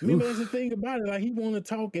 I mean, that's the thing about it. Like, he want to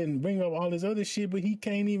talk and bring up all this other shit, but he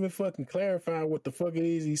can't even fucking clarify what the fuck it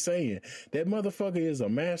is he's saying. That motherfucker is a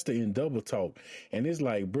master in double talk. And it's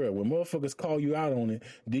like, bro, when motherfuckers call you out on it,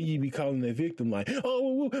 then you be calling the victim like,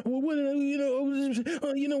 oh, well, what,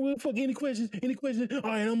 well, fuck, any questions? Any questions? All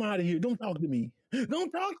right, I'm out of here. Don't talk to me. Don't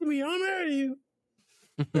talk to me. I'm out of here.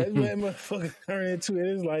 That's what that motherfucker turn into it.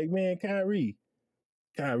 It's like, man, Kyrie,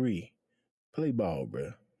 play ball,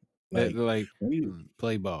 bro. Like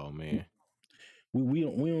play ball, man. We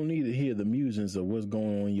don't need to hear the musings of what's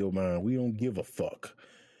going on in your mind. We don't give a fuck.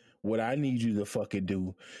 What I need you to fucking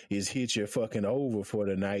do is hit your fucking over for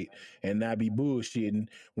the night and not be bullshitting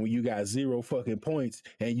when you got 0 fucking points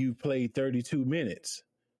and you played 32 minutes.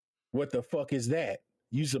 What the fuck is that?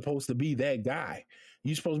 You supposed to be that guy.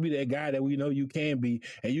 You supposed to be that guy that we know you can be,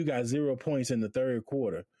 and you got 0 points in the third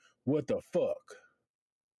quarter. What the fuck?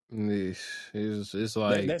 It's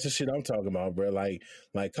like that's the shit I'm talking about, bro. Like,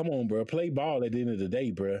 come on, bro. Play ball at the end of the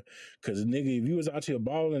day, bro. Because nigga, if you was out here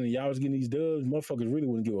balling and y'all was getting these dubs, motherfuckers really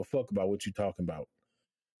wouldn't give a fuck about what you talking about.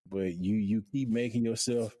 But you keep making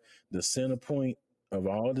yourself the center point of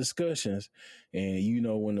all discussions, and you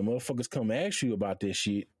know when the motherfuckers come ask you about this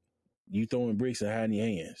shit, you throwing bricks and hiding your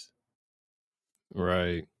hands.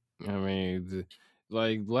 Right. I mean,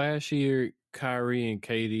 like last year, Kyrie and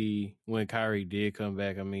KD, when Kyrie did come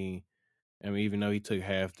back, I mean, even though he took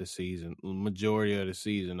half the season, majority of the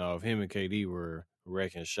season off, him and KD were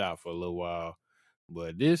wrecking shop for a little while.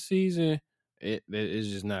 But this season, it's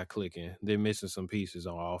just not clicking. They're missing some pieces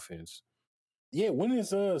on offense. Yeah, when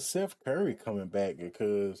is Seth Curry coming back?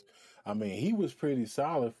 Because I mean, he was pretty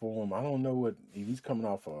solid for him. I don't know if he's coming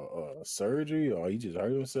off a surgery or he just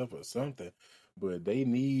hurt himself or something, but they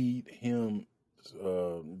need him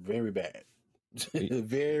very bad,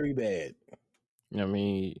 very bad. I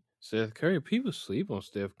mean, Seth Curry. People sleep on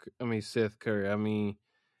Seth Curry. I mean,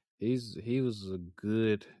 he was a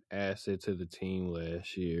good asset to the team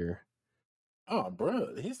last year. Oh,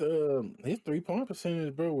 bro, his 3-point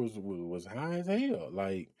percentage, bro, was high as hell.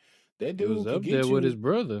 Like that dude It was could up get there you. with his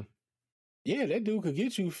brother. Yeah, that dude could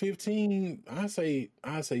get you 15. I say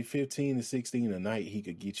 15 to 16 a night. He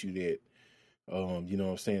could get you that. You know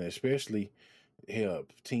what I'm saying? Especially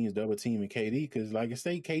teams double teaming KD because, like I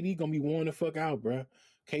say, KD gonna be worn the fuck out, bro.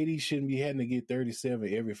 KD shouldn't be having to get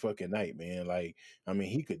 37 every fucking night, man. Like, I mean,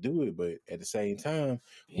 he could do it, but at the same time,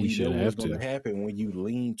 we know what's going to happen when you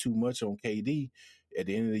lean too much on KD. At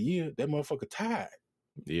the end of the year, that motherfucker tired.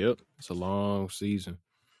 Yep, it's a long season.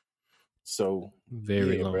 So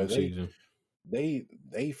very long bro, season. They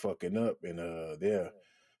fucking up, and they're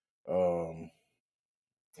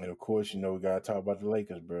and of course, you know, we gotta talk about the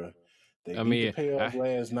Lakers, bro. They beat the Pelicans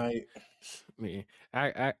last night. Man,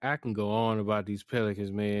 I can go on about these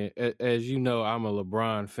Pelicans, man. As you know, I'm a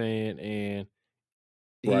LeBron fan, and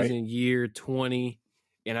he's in year 20,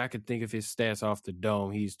 and I can think of his stats off the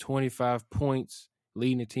dome. He's 25 points,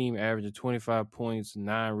 leading the team, averaging 25 points,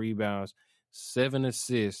 9 rebounds, 7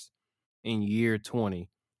 assists in year 20.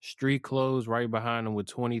 Street closed right behind him with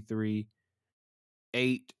 23,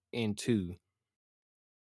 8 and 2.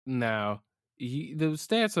 Now, the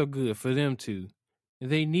stats are good for them too.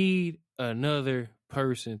 They need another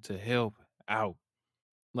person to help out.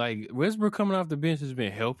 Like Westbrook coming off the bench has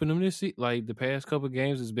been helping them this like the past couple of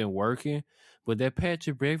games has been working, but that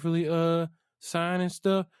Patrick Beverly sign and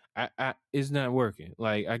stuff, I it's not working.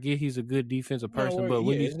 Like I get he's a good defensive person, but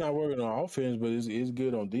it's not working on offense, but it's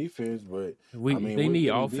good on defense. But I mean, they need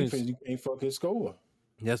offense. Defense, you can't fucking score.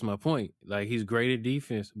 That's my point. Like he's great at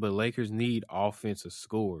defense, but Lakers need offensive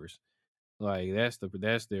scores. Like that's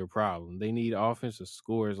their problem. They need offensive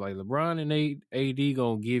scores. Like LeBron and AD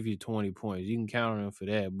gonna give you 20 points. You can count on them for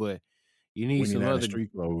that. But you need some other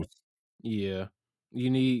street clothes. Yeah, you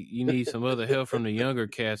need some other help from the younger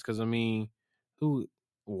cats. Because I mean,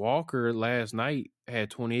 Walker last night had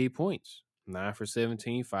 28 points, 9 for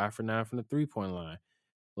 17, 5 for 9 from the 3-point line.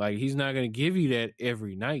 Like he's not gonna give you that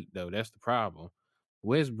every night though. That's the problem.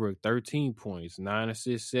 Westbrook, 13 points, 9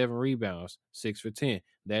 assists, 7 rebounds, 6 for 10.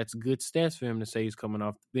 That's good stats for him to say he's coming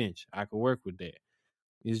off the bench. I could work with that.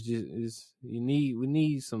 We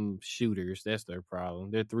need some shooters. That's their problem.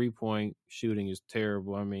 Their 3-point shooting is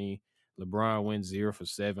terrible. I mean, LeBron went 0 for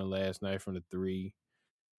 7 last night from the 3.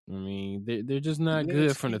 I mean, they're just not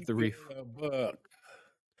good from the 3.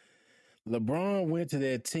 LeBron went to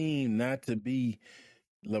that team not to be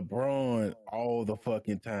LeBron all the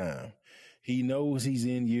fucking time. He knows he's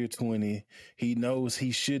in year 20. He knows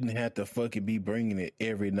he shouldn't have to fucking be bringing it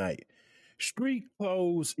every night. Street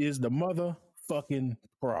clothes is the motherfucking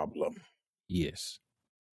problem. Yes.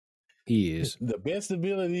 He is. The best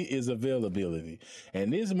ability is availability.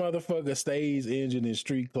 And this motherfucker stays injured in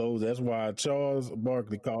street clothes. That's why Charles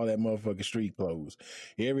Barkley called that motherfucker street clothes.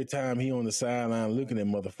 Every time he on the sideline looking at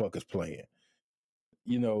motherfuckers playing.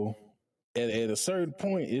 You know, at a certain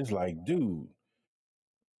point, it's like, dude,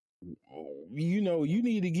 you know, you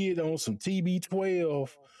need to get on some TB12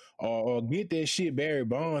 or get that shit Barry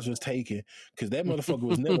Bonds was taking because that motherfucker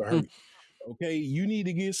was never hurt. Okay, you need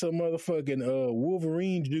to get some motherfucking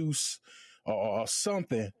Wolverine juice or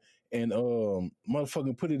something and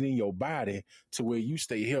motherfucking put it in your body to where you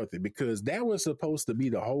stay healthy because that was supposed to be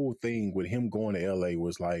the whole thing with him going to LA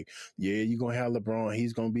was like, yeah, you're gonna have LeBron,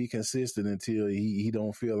 he's gonna be consistent until he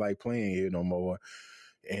don't feel like playing here no more.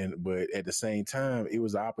 But at the same time, it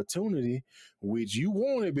was an opportunity which you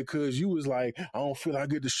wanted because you was like, I don't feel I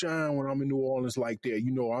get to shine when I'm in New Orleans like that.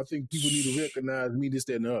 You know, I think people need to recognize me, this,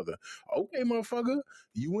 that, and the other. Okay, motherfucker,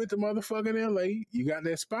 you went to motherfucking LA, you got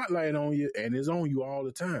that spotlight on you, and it's on you all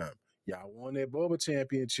the time. Y'all won that Bubba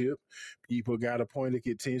championship. People got a point of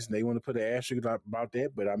contention. They want to put an asterisk about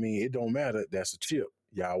that, but I mean, it don't matter. That's a chip.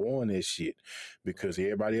 Y'all won that shit because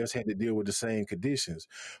everybody else had to deal with the same conditions.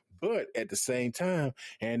 But at the same time,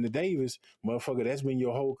 Anthony Davis, motherfucker, that's been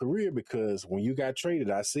your whole career because when you got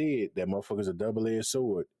traded, I said that motherfucker's a double-edged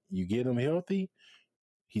sword. You get him healthy,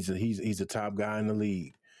 he's a top guy in the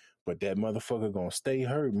league. But that motherfucker gonna stay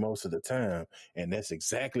hurt most of the time, and that's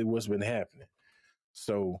exactly what's been happening.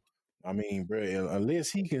 So, I mean, bro,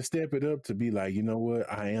 unless he can step it up to be like, you know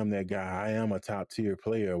what, I am that guy, I am a top tier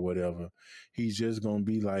player or whatever, he's just gonna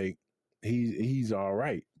be like, he's all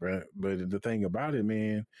right, bro. But the thing about it,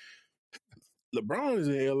 man, LeBron is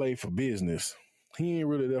in LA for business. He ain't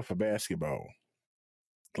really there for basketball.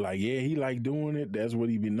 Like, yeah, he like doing it. That's what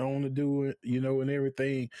he been known to do it, you know, and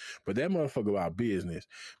everything. But that motherfucker about business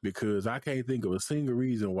because I can't think of a single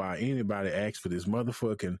reason why anybody asked for this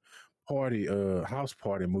motherfucking party, house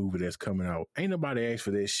party movie that's coming out. Ain't nobody asked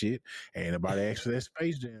for that shit. Ain't nobody asked for that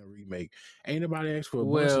Space Jam remake. Ain't nobody asked for a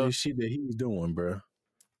bunch of this shit that he's doing, bro.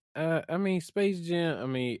 I mean, Space Jam. I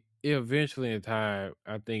mean, eventually in time,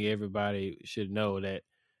 I think everybody should know that.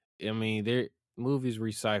 I mean, their movies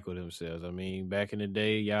recycle themselves. I mean, back in the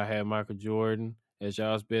day, y'all had Michael Jordan as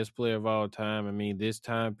y'all's best player of all time. I mean, this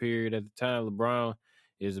time period at the time, LeBron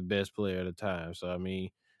is the best player at the time. So, I mean,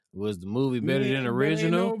 was the movie better than the Man, but ain't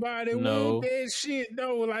original? nobody want No. that shit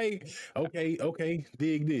though. Like, okay,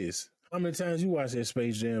 dig this. How many times you watch that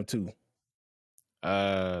Space Jam 2?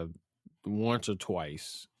 Once or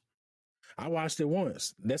twice. I watched it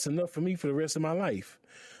once. That's enough for me for the rest of my life.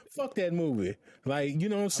 Fuck that movie. Like, you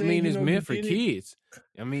know what I'm saying? I mean, you it's know, meant for kids.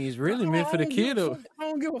 I mean, it's really meant for the kid. I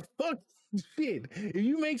don't give a fuck shit. If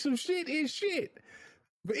you make some shit, it's shit.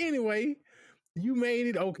 But anyway, you made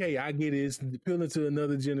it. Okay, I get it. It's appealing to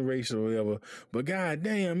another generation or whatever. But god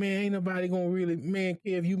damn, man, ain't nobody gonna really, man,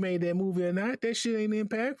 care if you made that movie or not. That shit ain't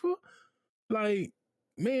impactful. Like,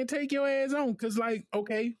 man, take your ass on. Cause like,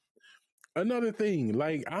 okay, another thing,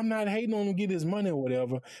 like I'm not hating on him get his money or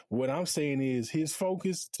whatever. What I'm saying is his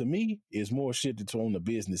focus to me is more shifted to on the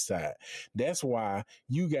business side. That's why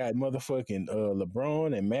you got motherfucking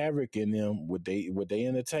LeBron and Maverick in them with they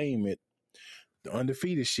entertainment, the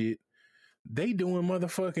undefeated shit. They doing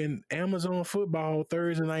motherfucking Amazon football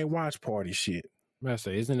Thursday night watch party shit. I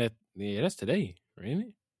say, isn't that? Yeah, that's today, isn't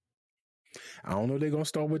it? I don't know if they're gonna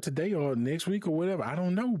start with today or next week or whatever. I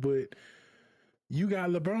don't know, but you got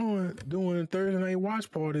LeBron doing Thursday night watch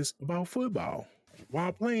parties about football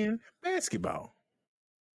while playing basketball.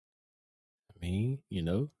 I mean, you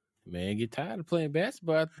know, man, get tired of playing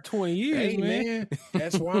basketball after 20 years, hey, man.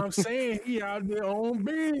 That's why I'm saying he out there on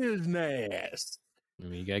business. I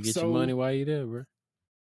mean, you gotta get your money while you're there, bro.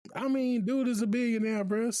 I mean, dude is a billionaire,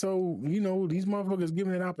 bro. So, you know, these motherfuckers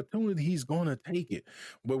given that opportunity, he's going to take it.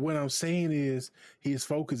 But what I'm saying is his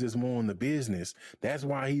focus is more on the business. That's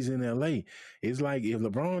why he's in LA. It's like if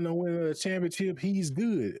LeBron don't win a championship, he's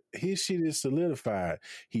good. His shit is solidified.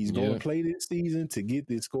 He's going to play this season to get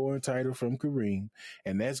the scoring title from Kareem.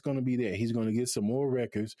 And that's going to be there. He's going to get some more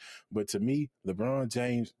records. But to me, LeBron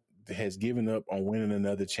James has given up on winning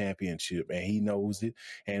another championship and he knows it.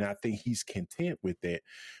 And I think he's content with that.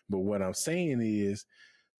 But what I'm saying is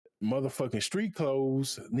motherfucking street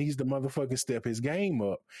clothes, needs to motherfucking step his game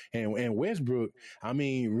up. And Westbrook, I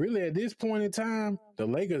mean, really at this point in time, the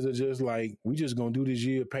Lakers are just like, we just gonna do this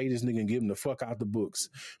year, pay this nigga and give him the fuck out the books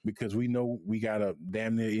because we know we got a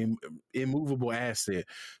damn near immovable asset.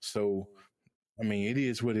 So I mean, it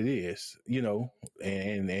is what it is, you know,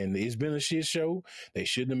 and it's been a shit show. They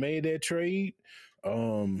shouldn't have made that trade.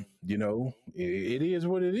 You know, it is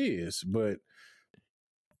what it is. But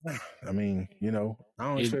I mean, you know, I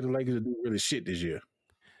don't expect the Lakers to do really shit this year.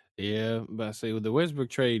 Yeah, but I say the Westbrook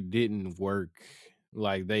trade didn't work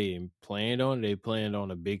like they planned on. They planned on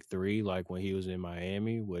a big three, like when he was in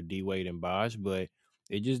Miami with D Wade and Bosh, but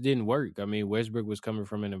it just didn't work. I mean, Westbrook was coming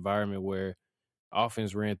from an environment where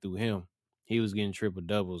offense ran through him. He was getting triple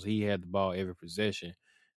doubles. He had the ball every possession.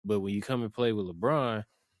 But when you come and play with LeBron,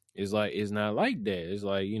 it's not like that. It's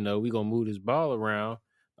like, we gonna move this ball around.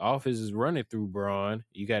 The offense is running through Bron.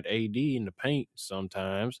 You got AD in the paint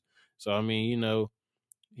sometimes. So I mean,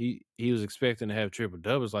 he was expecting to have triple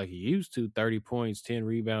doubles like he used to, 30 points, 10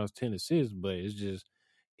 rebounds, 10 assists, but it's just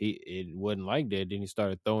it wasn't like that. Then he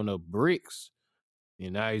started throwing up bricks.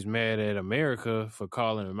 And now he's mad at America for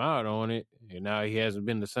calling him out on it. And now he hasn't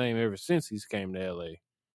been the same ever since he's came to LA.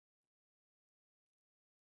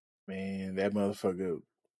 Man, that motherfucker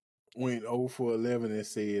went 0 for 11 and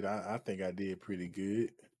said, I think I did pretty good.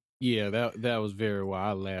 Yeah, that was very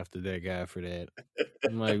wild. I laughed at that guy for that.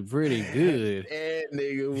 I'm like, pretty good. That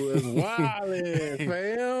nigga was wildin',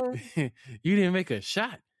 fam. You didn't make a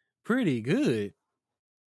shot. Pretty good.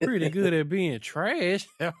 Pretty good at being trash.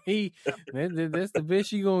 I mean, that's the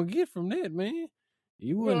best you're going to get from that, man.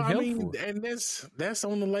 You wasn't helpful. And that's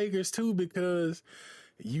on the Lakers too, because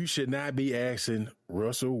you should not be asking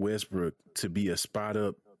Russell Westbrook to be a spot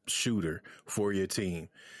up shooter for your team.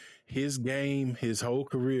 His game, his whole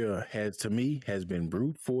career has been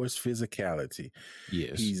brute force physicality.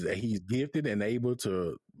 Yes. He's gifted and able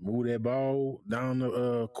to move that ball down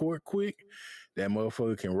the court quick. That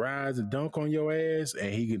motherfucker can rise and dunk on your ass,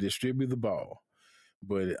 and he can distribute the ball.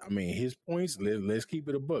 But I mean, his points, let's keep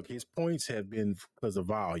it a buck. His points have been because of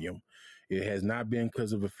volume. It has not been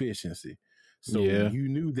because of efficiency. So you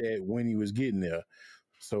knew that when he was getting there.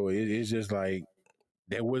 So it's just like,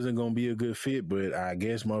 that wasn't going to be a good fit, but I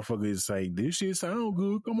guess motherfuckers like, this shit sound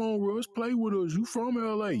good. Come on, Russ, play with us. You from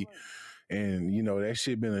LA. And, that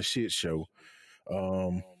shit been a shit show.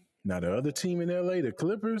 Now, the other team in LA, the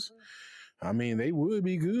Clippers, I mean, they would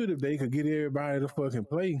be good if they could get everybody to fucking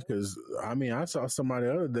play. Because, I mean, I saw somebody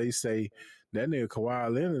the other day say that nigga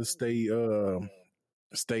Kawhi Leonard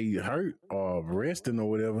stay hurt or resting or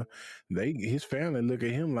whatever. His family look at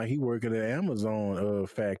him like he working at Amazon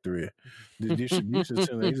factory. The distribution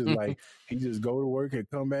center, they just like, he just go to work and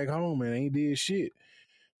come back home and ain't did shit.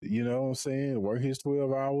 You know what I'm saying? Work his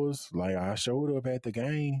 12 hours. Like, I showed up at the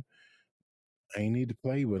game. I ain't need to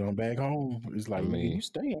play, but I'm back home. It's like, nigga, you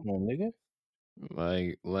stay home, nigga.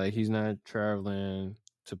 Like he's not traveling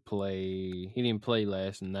to play. He didn't play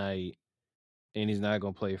last night, and he's not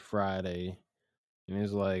gonna play Friday. And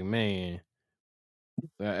it's like, man,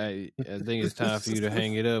 I think it's time for you to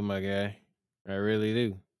hang it up, my guy. I really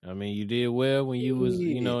do. I mean, you did well when you was,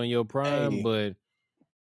 in your prime, but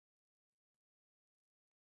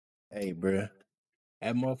hey, bruh,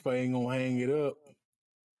 that motherfucker ain't gonna hang it up.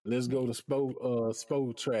 Let's go to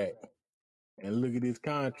Spo Track and look at his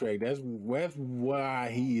contract. That's why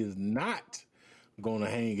he is not gonna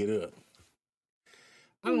hang it up.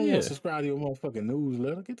 I don't want to subscribe to your motherfucking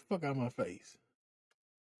newsletter. Get the fuck out of my face.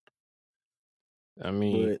 I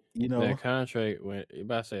mean, but, that contract,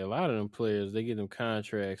 if I say a lot of them players, they get them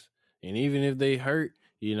contracts, and even if they hurt,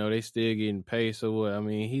 they still getting paid. So what? I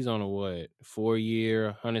mean, he's on a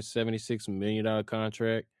 4-year, $176 million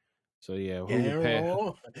contract. So yeah, who's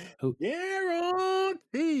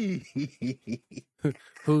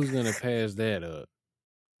gonna pass that up?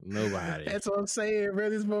 Nobody. That's what I'm saying, bro.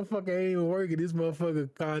 This motherfucker ain't even working. This motherfucker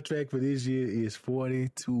contract for this year is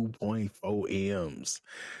 42.4 M's.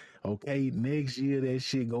 Okay, next year that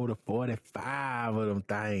shit go to 45 of them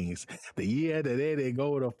things. The year after that, they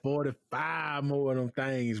go to 45 more of them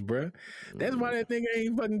things, bro. That's why that thing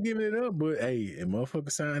ain't fucking giving it up. But hey, if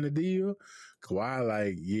motherfucker signed the deal, Kawhi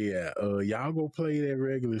like, y'all go play that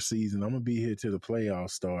regular season. I'm gonna be here till the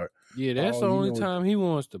playoffs start. Yeah, that's the only time he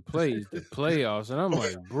wants to play is the playoffs. And I'm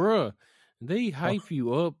like, bruh, they hype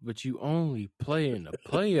you up, but you only play in the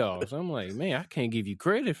playoffs. I'm like, man, I can't give you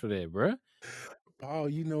credit for that, bruh. Paul,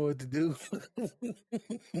 you know what to do.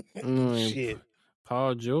 Shit.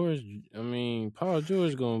 Paul George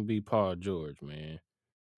gonna be Paul George, man.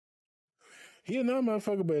 He another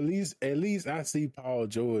motherfucker, but at least I see Paul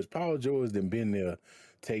George. Paul George done been there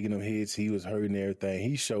taking them hits. He was hurting everything.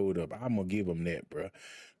 He showed up. I'm gonna give him that, bro,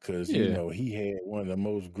 because Yeah. he had one of the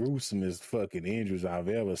most gruesomest fucking injuries I've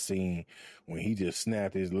ever seen when he just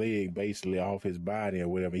snapped his leg basically off his body or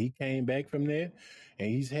whatever. He came back from that, and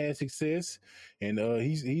he's had success, and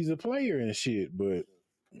he's a player and shit. But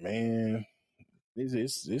man,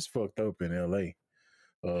 it's fucked up in L.A. Like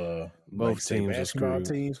you Both say, teams are basketball screwed.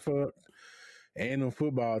 teams fucked, and the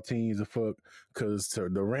football teams are fucked because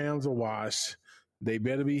the Rams are washed. They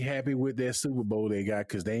better be happy with that Super Bowl they got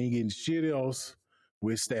because they ain't getting shit else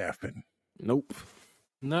with staffing. Nope.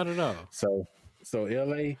 Not at all. So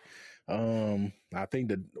LA, I think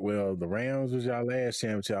the Rams was y'all last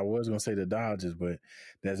championship. I was gonna say the Dodgers, but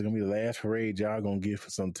that's gonna be the last parade y'all gonna get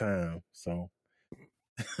for some time. So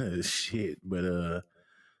shit. But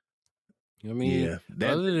I mean, yeah,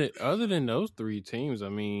 that other than those three teams, I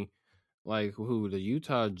mean, like who the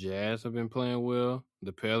Utah Jazz have been playing well.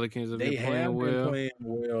 The Pelicans have they been playing have been well. playing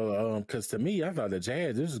well. Because to me, I thought the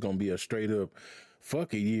Jazz, this is gonna be a straight up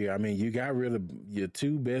fuck a year. I mean, you got rid of your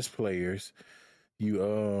two best players. You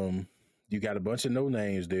got a bunch of no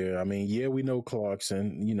names there. I mean, yeah, we know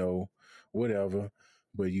Clarkson, whatever,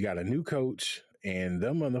 but you got a new coach, and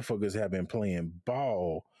them motherfuckers have been playing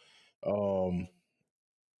ball.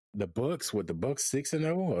 The Bucks, what the Bucks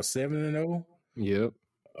 6-0 or 7-0? Yep.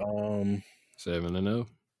 Um, 7-0.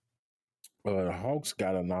 the Hawks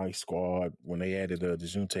got a nice squad when they added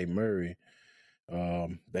DeJounte Murray.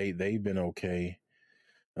 They've been okay.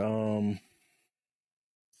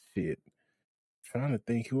 Shit. Trying to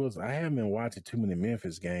think who else. I haven't been watching too many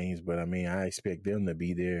Memphis games, but I mean, I expect them to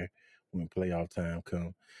be there when playoff time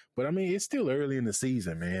come. But I mean, it's still early in the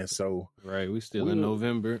season, man. So right, we still in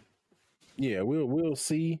November. Yeah, we'll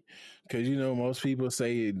see, because most people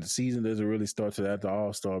say the season doesn't really start till after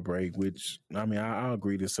All-Star break, which I mean I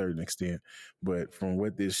agree to a certain extent, but from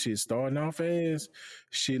what this shit starting off as,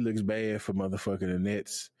 shit looks bad for motherfucking the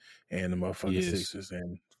Nets and the motherfucking Sixers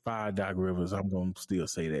and fire Doc Rivers. I'm gonna still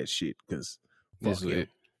say that shit because fuck him.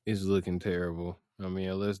 It's looking terrible. I mean,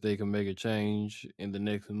 unless they can make a change in the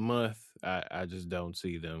next month, I just don't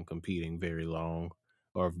see them competing very long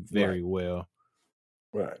or very well.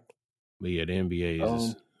 Right. But yeah, the NBA is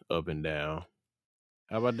just up and down.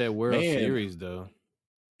 How about that World Series, though?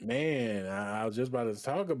 Man, I was just about to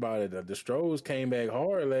talk about it. The Astros came back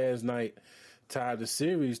hard last night, tied the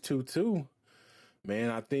series 2-2.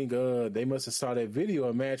 Man, I think they must have saw that video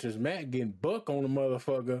of Mattress Mac getting buck on the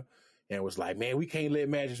motherfucker and was like, man, we can't let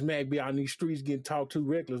Mattress Mac be out in these streets getting talked to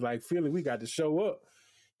reckless like Philly. We got to show up.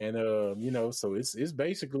 And, so it's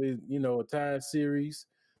basically, a tied series,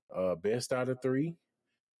 best out of three.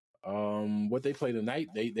 What they play tonight,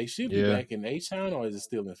 they should be back in H-Town, or is it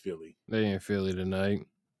still in Philly? They in Philly tonight.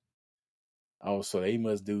 Oh, so they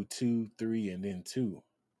must do 2, 3, and then 2.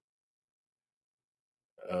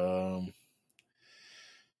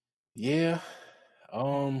 Yeah.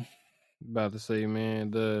 About to say,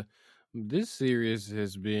 man, this series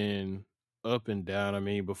has been up and down. I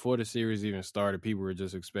mean, before the series even started, people were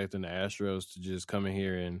just expecting the Astros to just come in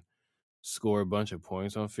here and score a bunch of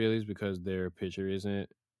points on Phillies because their pitcher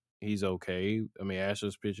he's okay. I mean,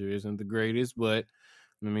 Astros pitcher isn't the greatest, but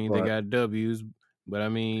I mean, they got W's. But I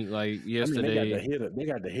mean, like yesterday, they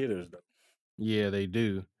got the hitters though. Yeah, they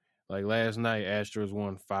do. Like last night, Astros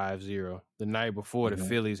won 5-0. The night before, the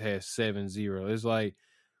Phillies had 7-0. It's like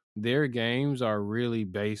their games are really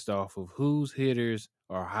based off of whose hitters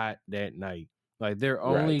are hot that night. Like their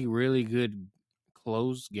only really good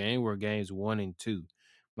close game were games 1 and 2.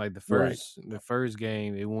 Like the first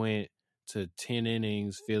game, it went to 10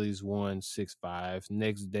 innings. Phillies won 6-5.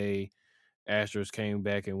 Next day, Astros came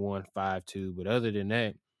back and won 5-2. But other than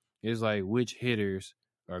that, it's like which hitters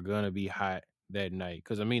are gonna be hot that night?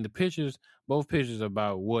 Because I mean, both pitchers are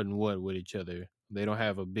about what and what with each other. They don't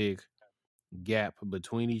have a big gap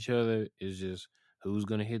between each other. It's just who's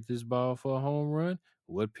gonna hit this ball for a home run.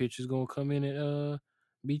 What pitch is gonna come in and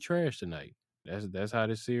be trash tonight? That's how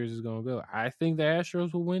this series is gonna go. I think the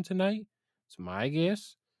Astros will win tonight. It's my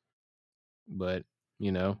guess, but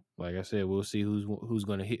like I said, we'll see who's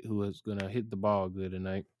gonna hit the ball good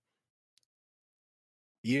tonight.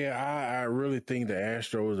 Yeah, I really think the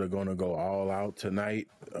Astros are going to go all out tonight,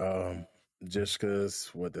 just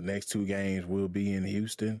because the next 2 games will be in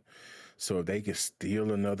Houston. So if they could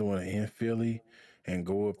steal another one in Philly and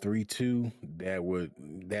go up 3-2,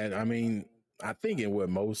 I mean, I think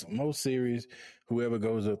in most series, whoever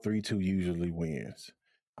goes up 3-2 usually wins.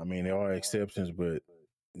 I mean, there are exceptions, but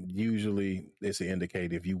usually it's an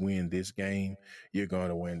indicator if you win this game, you're going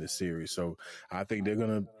to win the series. So I think they're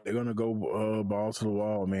gonna go balls to the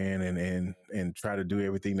wall, man, and try to do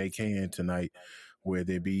everything they can tonight,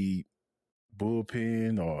 whether it be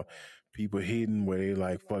bullpen or people hitting where they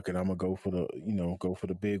like, fuck it, I'm gonna go for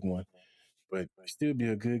the big one. But still be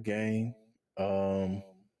a good game.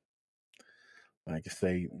 Like I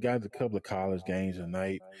say, got a couple of college games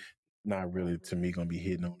tonight. Not really to me gonna be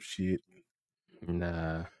hitting on shit.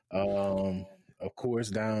 Nah. Of course,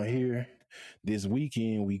 down here this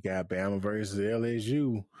weekend we got Bama versus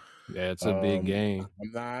LSU. That's a big game.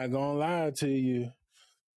 I'm not gonna lie to you.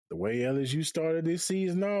 The way LSU started this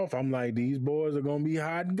season off, I'm like, these boys are gonna be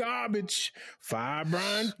hot garbage. Fire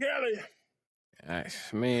Brian Kelly.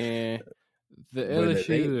 Man, the But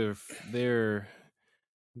LSU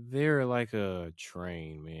they're like a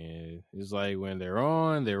train, man. It's like when they're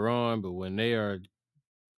on, but when they are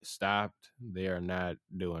stopped, they are not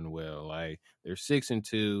doing well. Like they're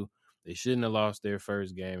 6-2. They shouldn't have lost their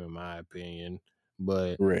first game, in my opinion.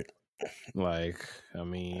 But right. like, I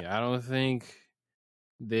mean, I don't think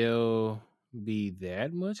they'll be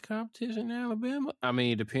that much competition in Alabama. I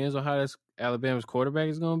mean, it depends on how this Alabama's quarterback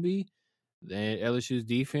is going to be. Then LSU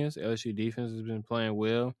defense has been playing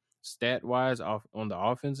well. Stat wise, off on the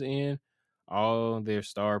offense end, all their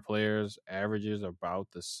star players averages are about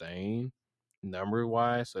the same number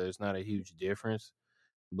wise, so it's not a huge difference.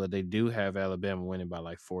 But they do have Alabama winning by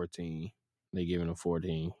like 14. They giving them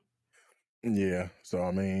 14. Yeah. So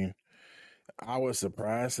I mean, I was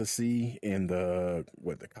surprised to see in the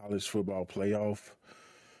college football playoff.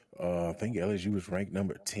 I think LSU was ranked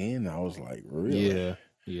number 10. I was like, really?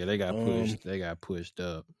 Yeah, they got pushed. They got pushed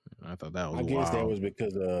up. I thought that was I guess that wild. was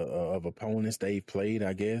because of opponents they've played,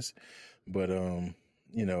 I guess. But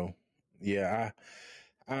yeah,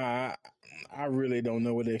 I really don't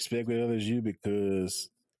know what to expect with LSU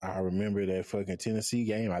because I remember that fucking Tennessee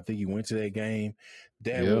game. I think you went to that game.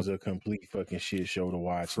 That was a complete fucking shit show to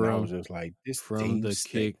watch, and I was just like, this team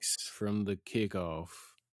stinks. From the kickoff.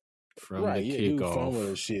 Right, yeah, dude, fumble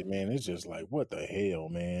and shit, man. It's just like, what the hell,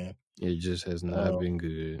 man? It just has not been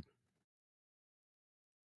good.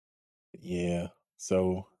 Yeah,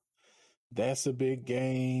 so that's a big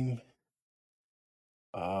game.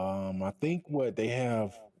 I think what they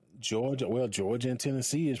have Georgia. Well, Georgia and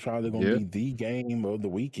Tennessee is probably going to be the game of the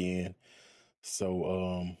weekend.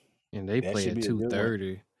 So, and they play at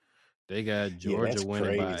 2:30. They got Georgia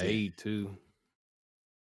winning by 8 too.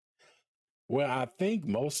 Well, I think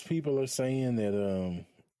most people are saying that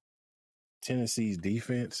Tennessee's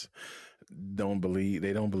defense don't believe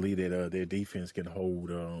that their defense can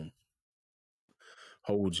hold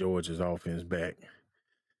Georgia's offense back,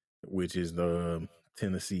 which is the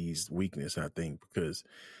Tennessee's weakness, I think, because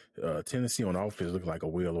Tennessee on offense look like a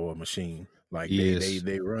well-oiled machine. Like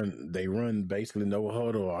they run basically no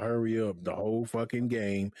huddle or hurry up the whole fucking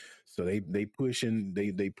game. So they pushing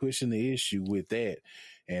the issue with that,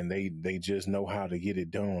 and they just know how to get it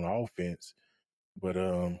done on offense. But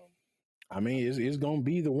I mean, it's gonna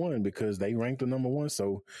be the one because they ranked the number one.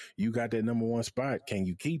 So you got that number one spot. Can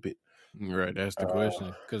you keep it? Right, that's the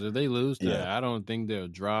question. Because if they lose tonight, I don't think they'll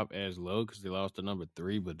drop as low because they lost to number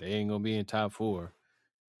 3, but they ain't gonna be in top 4.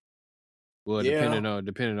 Well,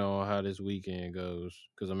 depending on how this weekend goes,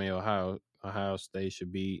 because I mean, Ohio State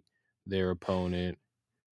should beat their opponent.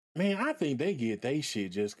 Man, I think they get they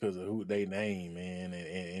shit just because of who they name, man,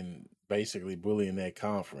 and basically bullying that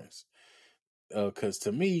conference. Because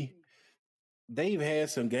to me, they've had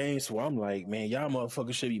some games where I'm like, man, y'all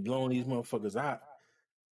motherfuckers should be blowing these motherfuckers out,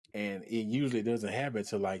 and it usually doesn't happen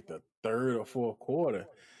till like the third or fourth quarter.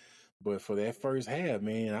 But for that first half,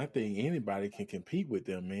 man, I think anybody can compete with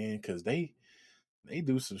them, man, because they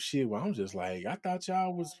do some shit where I'm just like, I thought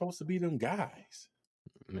y'all was supposed to be them guys.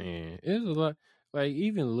 Man, it's a lot. Like,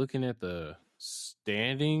 even looking at the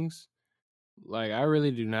standings, like, I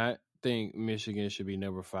really do not think Michigan should be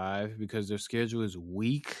number 5 because their schedule is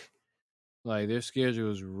weak. Like, their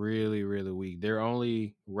schedule is really, really weak. Their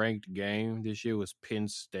only ranked game this year was Penn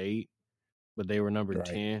State, but they were number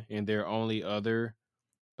 10, and their only other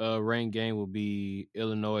ranked game will be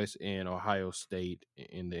Illinois and Ohio State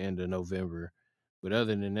in the end of November. But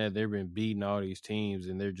other than that, they've been beating all these teams,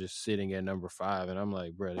 and they're just sitting at number 5. And I'm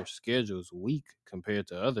like, bro, their schedule's weak compared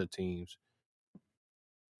to other teams.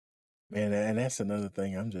 Man, and that's another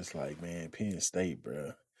thing. I'm just like, man, Penn State,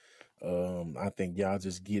 bro. I think y'all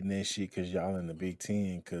just getting that shit because y'all in the Big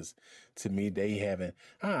Ten. Because to me, they haven't.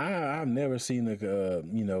 I've never seen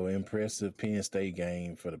a impressive Penn State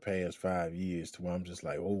game for the past 5 years. To where I'm just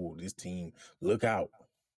like, oh, this team, look out.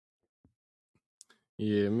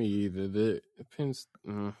 Yeah, me either. The Penn,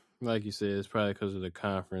 like you said, it's probably because of the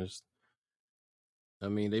conference. I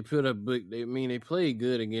mean, they put up they played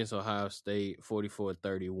good against Ohio State,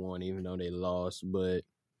 44-31, even though they lost. But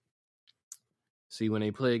see, when they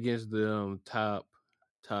play against the top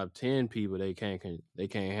top 10 people, they can't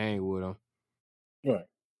hang with them. Right.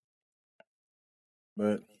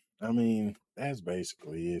 But I mean, that's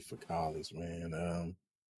basically it for college, man.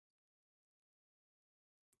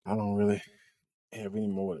 I don't really have any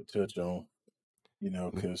more to touch on,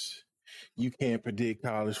 because you can't predict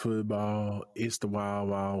college football. It's the wild,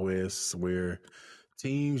 wild west where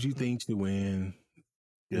teams you think to win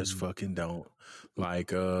just fucking don't.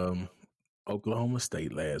 Like Oklahoma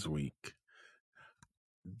State last week.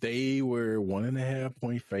 They were 1.5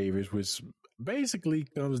 point favorites, which basically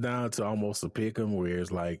comes down to almost a pick 'em, where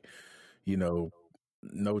it's like, no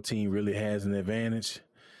team really has an advantage.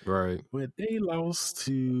 Right. But they lost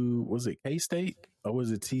to, was it K State or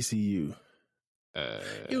was it TCU?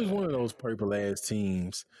 It was one of those purple ass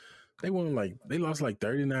teams. They lost like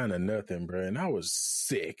 39-0, bro. And I was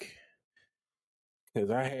sick because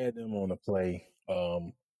I had them on the play. I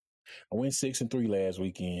went 6-3 last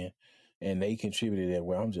weekend, and they contributed that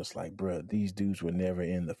well. I'm just like, bro, these dudes were never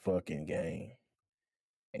in the fucking game.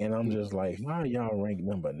 And I'm just like, why y'all ranked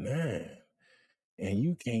number 9? And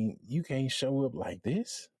you can't show up like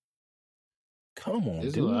this? Come on,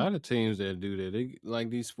 There's dude. a lot of teams that do that. They, like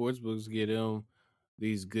these sports books get them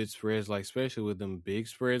these good spreads, like especially with them big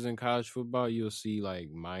spreads in college football, you'll see like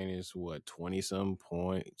minus 20 some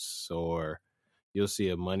points, or you'll see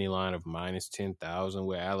a money line of minus 10,000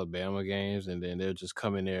 with Alabama games, and then they'll just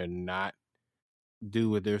come in there and not do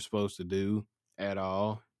what they're supposed to do at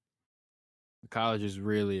all. College is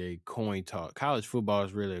really a coin toss. College football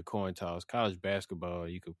is really a coin toss. College basketball,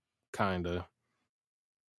 you could kind of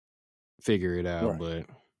figure it out, Right.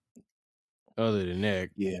 but other than that,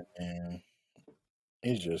 yeah, man,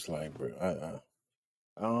 it's just like, bro, I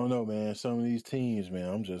don't know, man. Some of these teams, man,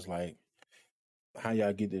 I'm just like, how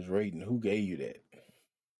y'all get this rating? Who gave you that?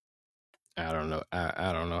 I don't know.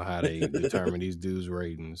 I don't know how they determine these dudes'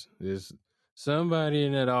 ratings. There's somebody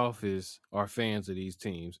in that office are fans of these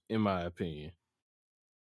teams, in my opinion.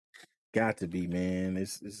 Got to be, man.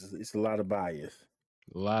 It's a lot of bias.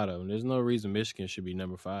 A lot of them. There's no reason Michigan should be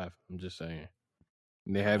number 5. I'm just saying.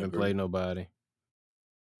 They haven't played nobody.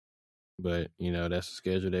 But, that's the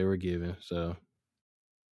schedule they were given. So,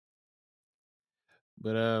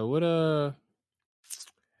 but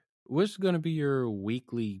what's going to be your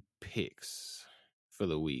weekly picks for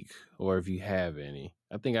the week, or if you have any?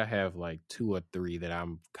 I think I have like 2 or 3 that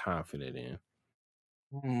I'm confident in.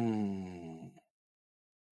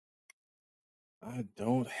 I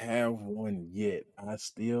don't have one yet. I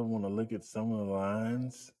still want to look at some of the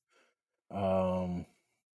lines.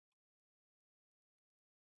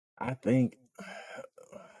 I think,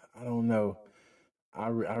 I don't know. I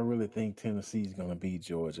really think Tennessee's going to beat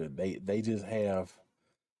Georgia. They just had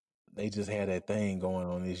that thing going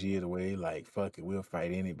on this year, the way like, fuck it, we'll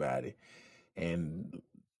fight anybody. And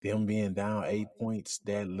them being down 8 points,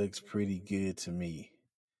 that looks pretty good to me.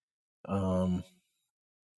 I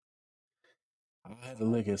had to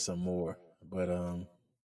look at some more, but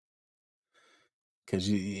because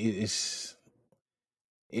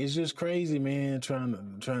it's just crazy, man.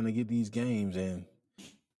 Trying to get these games, and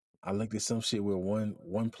I looked at some shit where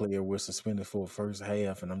one player was suspended for the first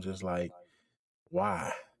half, and I'm just like,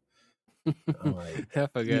 why? I'm like, I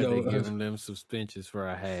forgot they give them suspensions for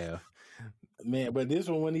a half. Man, but this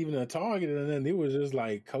one wasn't even a target, and then it was just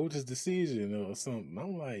like coach's decision or something.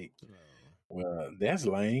 I'm like, well, that's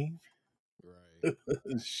lame. Right.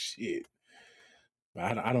 Shit.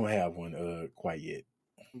 But I don't have one quite yet.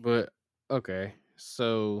 But okay,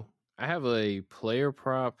 so I have a player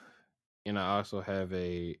prop, and I also have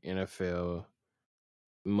a NFL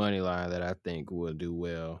money line that I think will do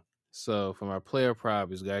well. So for my player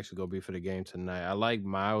prop, is actually going to be for the game tonight. I like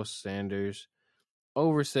Miles Sanders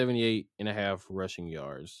over 78.5 rushing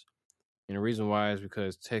yards. And the reason why is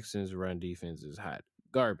because Texans' run defense is hot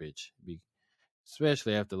garbage,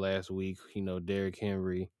 especially after last week. Derrick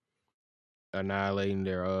Henry annihilating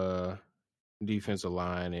their defensive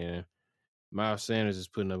line, and Miles Sanders is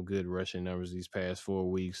putting up good rushing numbers these past 4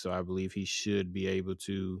 weeks, so I believe he should be able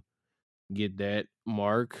to get that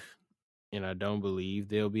mark. And I don't believe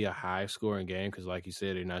there'll be a high scoring game because, like you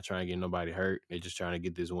said, they're not trying to get nobody hurt. They're just trying to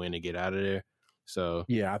get this win to get out of there. So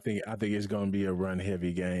yeah, I think it's going to be a run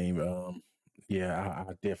heavy game. Yeah,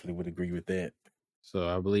 I definitely would agree with that. So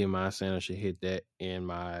I believe Miles Sanders should hit that. In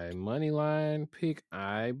my money line pick,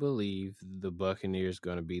 I believe the Buccaneers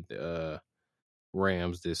going to beat the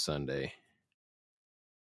Rams this Sunday.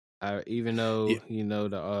 Even though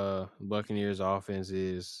the Buccaneers offense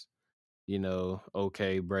is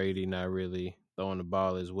okay, Brady not really throwing the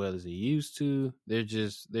ball as well as he used to.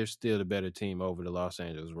 They're still the better team over the Los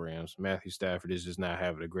Angeles Rams. Matthew Stafford is just not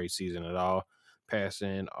having a great season at all,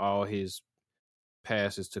 passing all his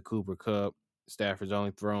passes to Cooper Kupp. Stafford's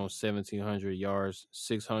only thrown 1,700 yards.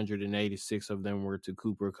 686 of them were to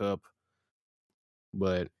Cooper Kupp.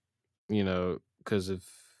 But, because if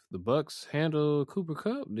the Bucks handle Cooper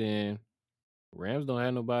Kupp, then Rams don't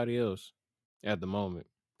have nobody else at the moment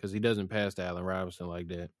because he doesn't pass to Allen Robinson like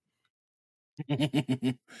that.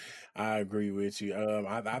 I agree with you.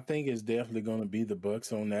 I think it's definitely going to be the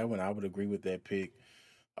Bucks on that one. I would agree with that pick.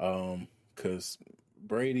 Because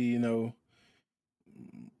Brady,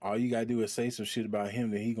 all you gotta do is say some shit about him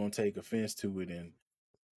that he gonna take offense to it, and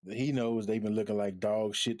he knows they've been looking like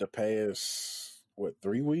dog shit the past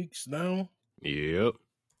 3 weeks now. Yep.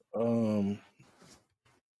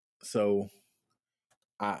 So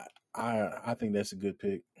I think that's a good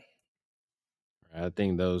pick. I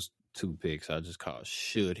think those two picks I just call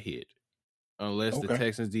should hit. Unless the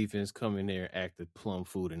Texans defense come in there and act the plum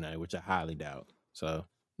food tonight, which I highly doubt. So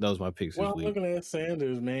those are my picks this week. Looking at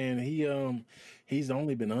Sanders, man, he's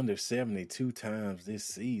only been under 72 times this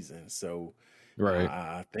season. So right.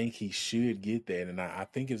 I think he should get that. And I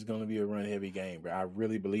think it's going to be a run-heavy game. But I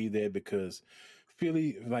really believe that because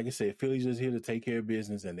Philly, like I said, Philly's just here to take care of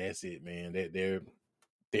business, and that's it, man. They're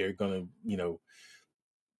going to,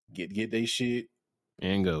 get their shit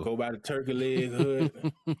and go by the turkey leg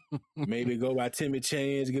hood, maybe go by Timmy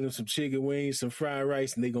Chan's, get them some chicken wings, some fried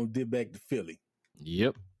rice, and they're going to dip back to Philly.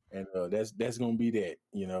 Yep. And that's going to be that,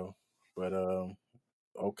 But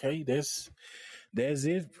okay, that's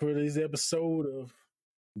it for this episode of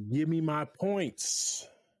Give Me My Points.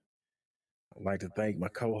 I'd like to thank my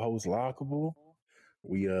co-host Lockable.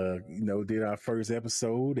 We did our first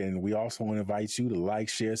episode, and we also want to invite you to like,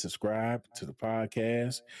 share, subscribe to the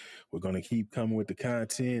podcast. We're going to keep coming with the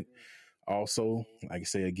content. Also, like I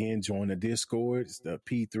say again, join the Discord. It's the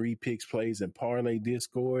P3 Picks, Plays, and Parlay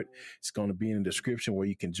Discord. It's going to be in the description where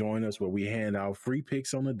you can join us, where we hand out free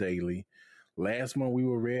picks on the daily. Last month, we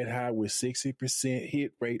were red hot with 60%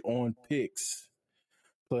 hit rate on picks.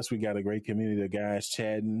 Plus, we got a great community of guys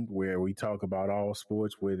chatting where we talk about all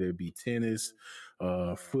sports, whether it be tennis,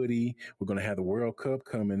 footy. We're going to have the World Cup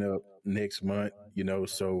coming up next month,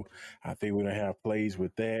 so I think we're going to have plays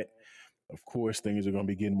with that. Of course, things are going to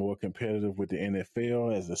be getting more competitive with the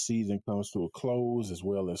NFL as the season comes to a close, as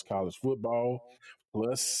well as college football.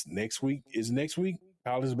 Plus, next week,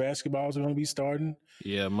 college basketball is going to be starting.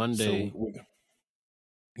 Yeah, Monday.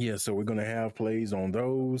 So we're going to have plays on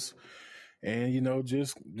those. And,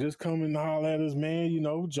 just come and holler at us, man.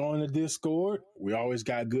 Join the Discord. We always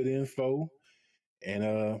got good info.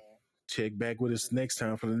 And check back with us next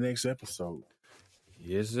time for the next episode.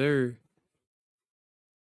 Yes, sir.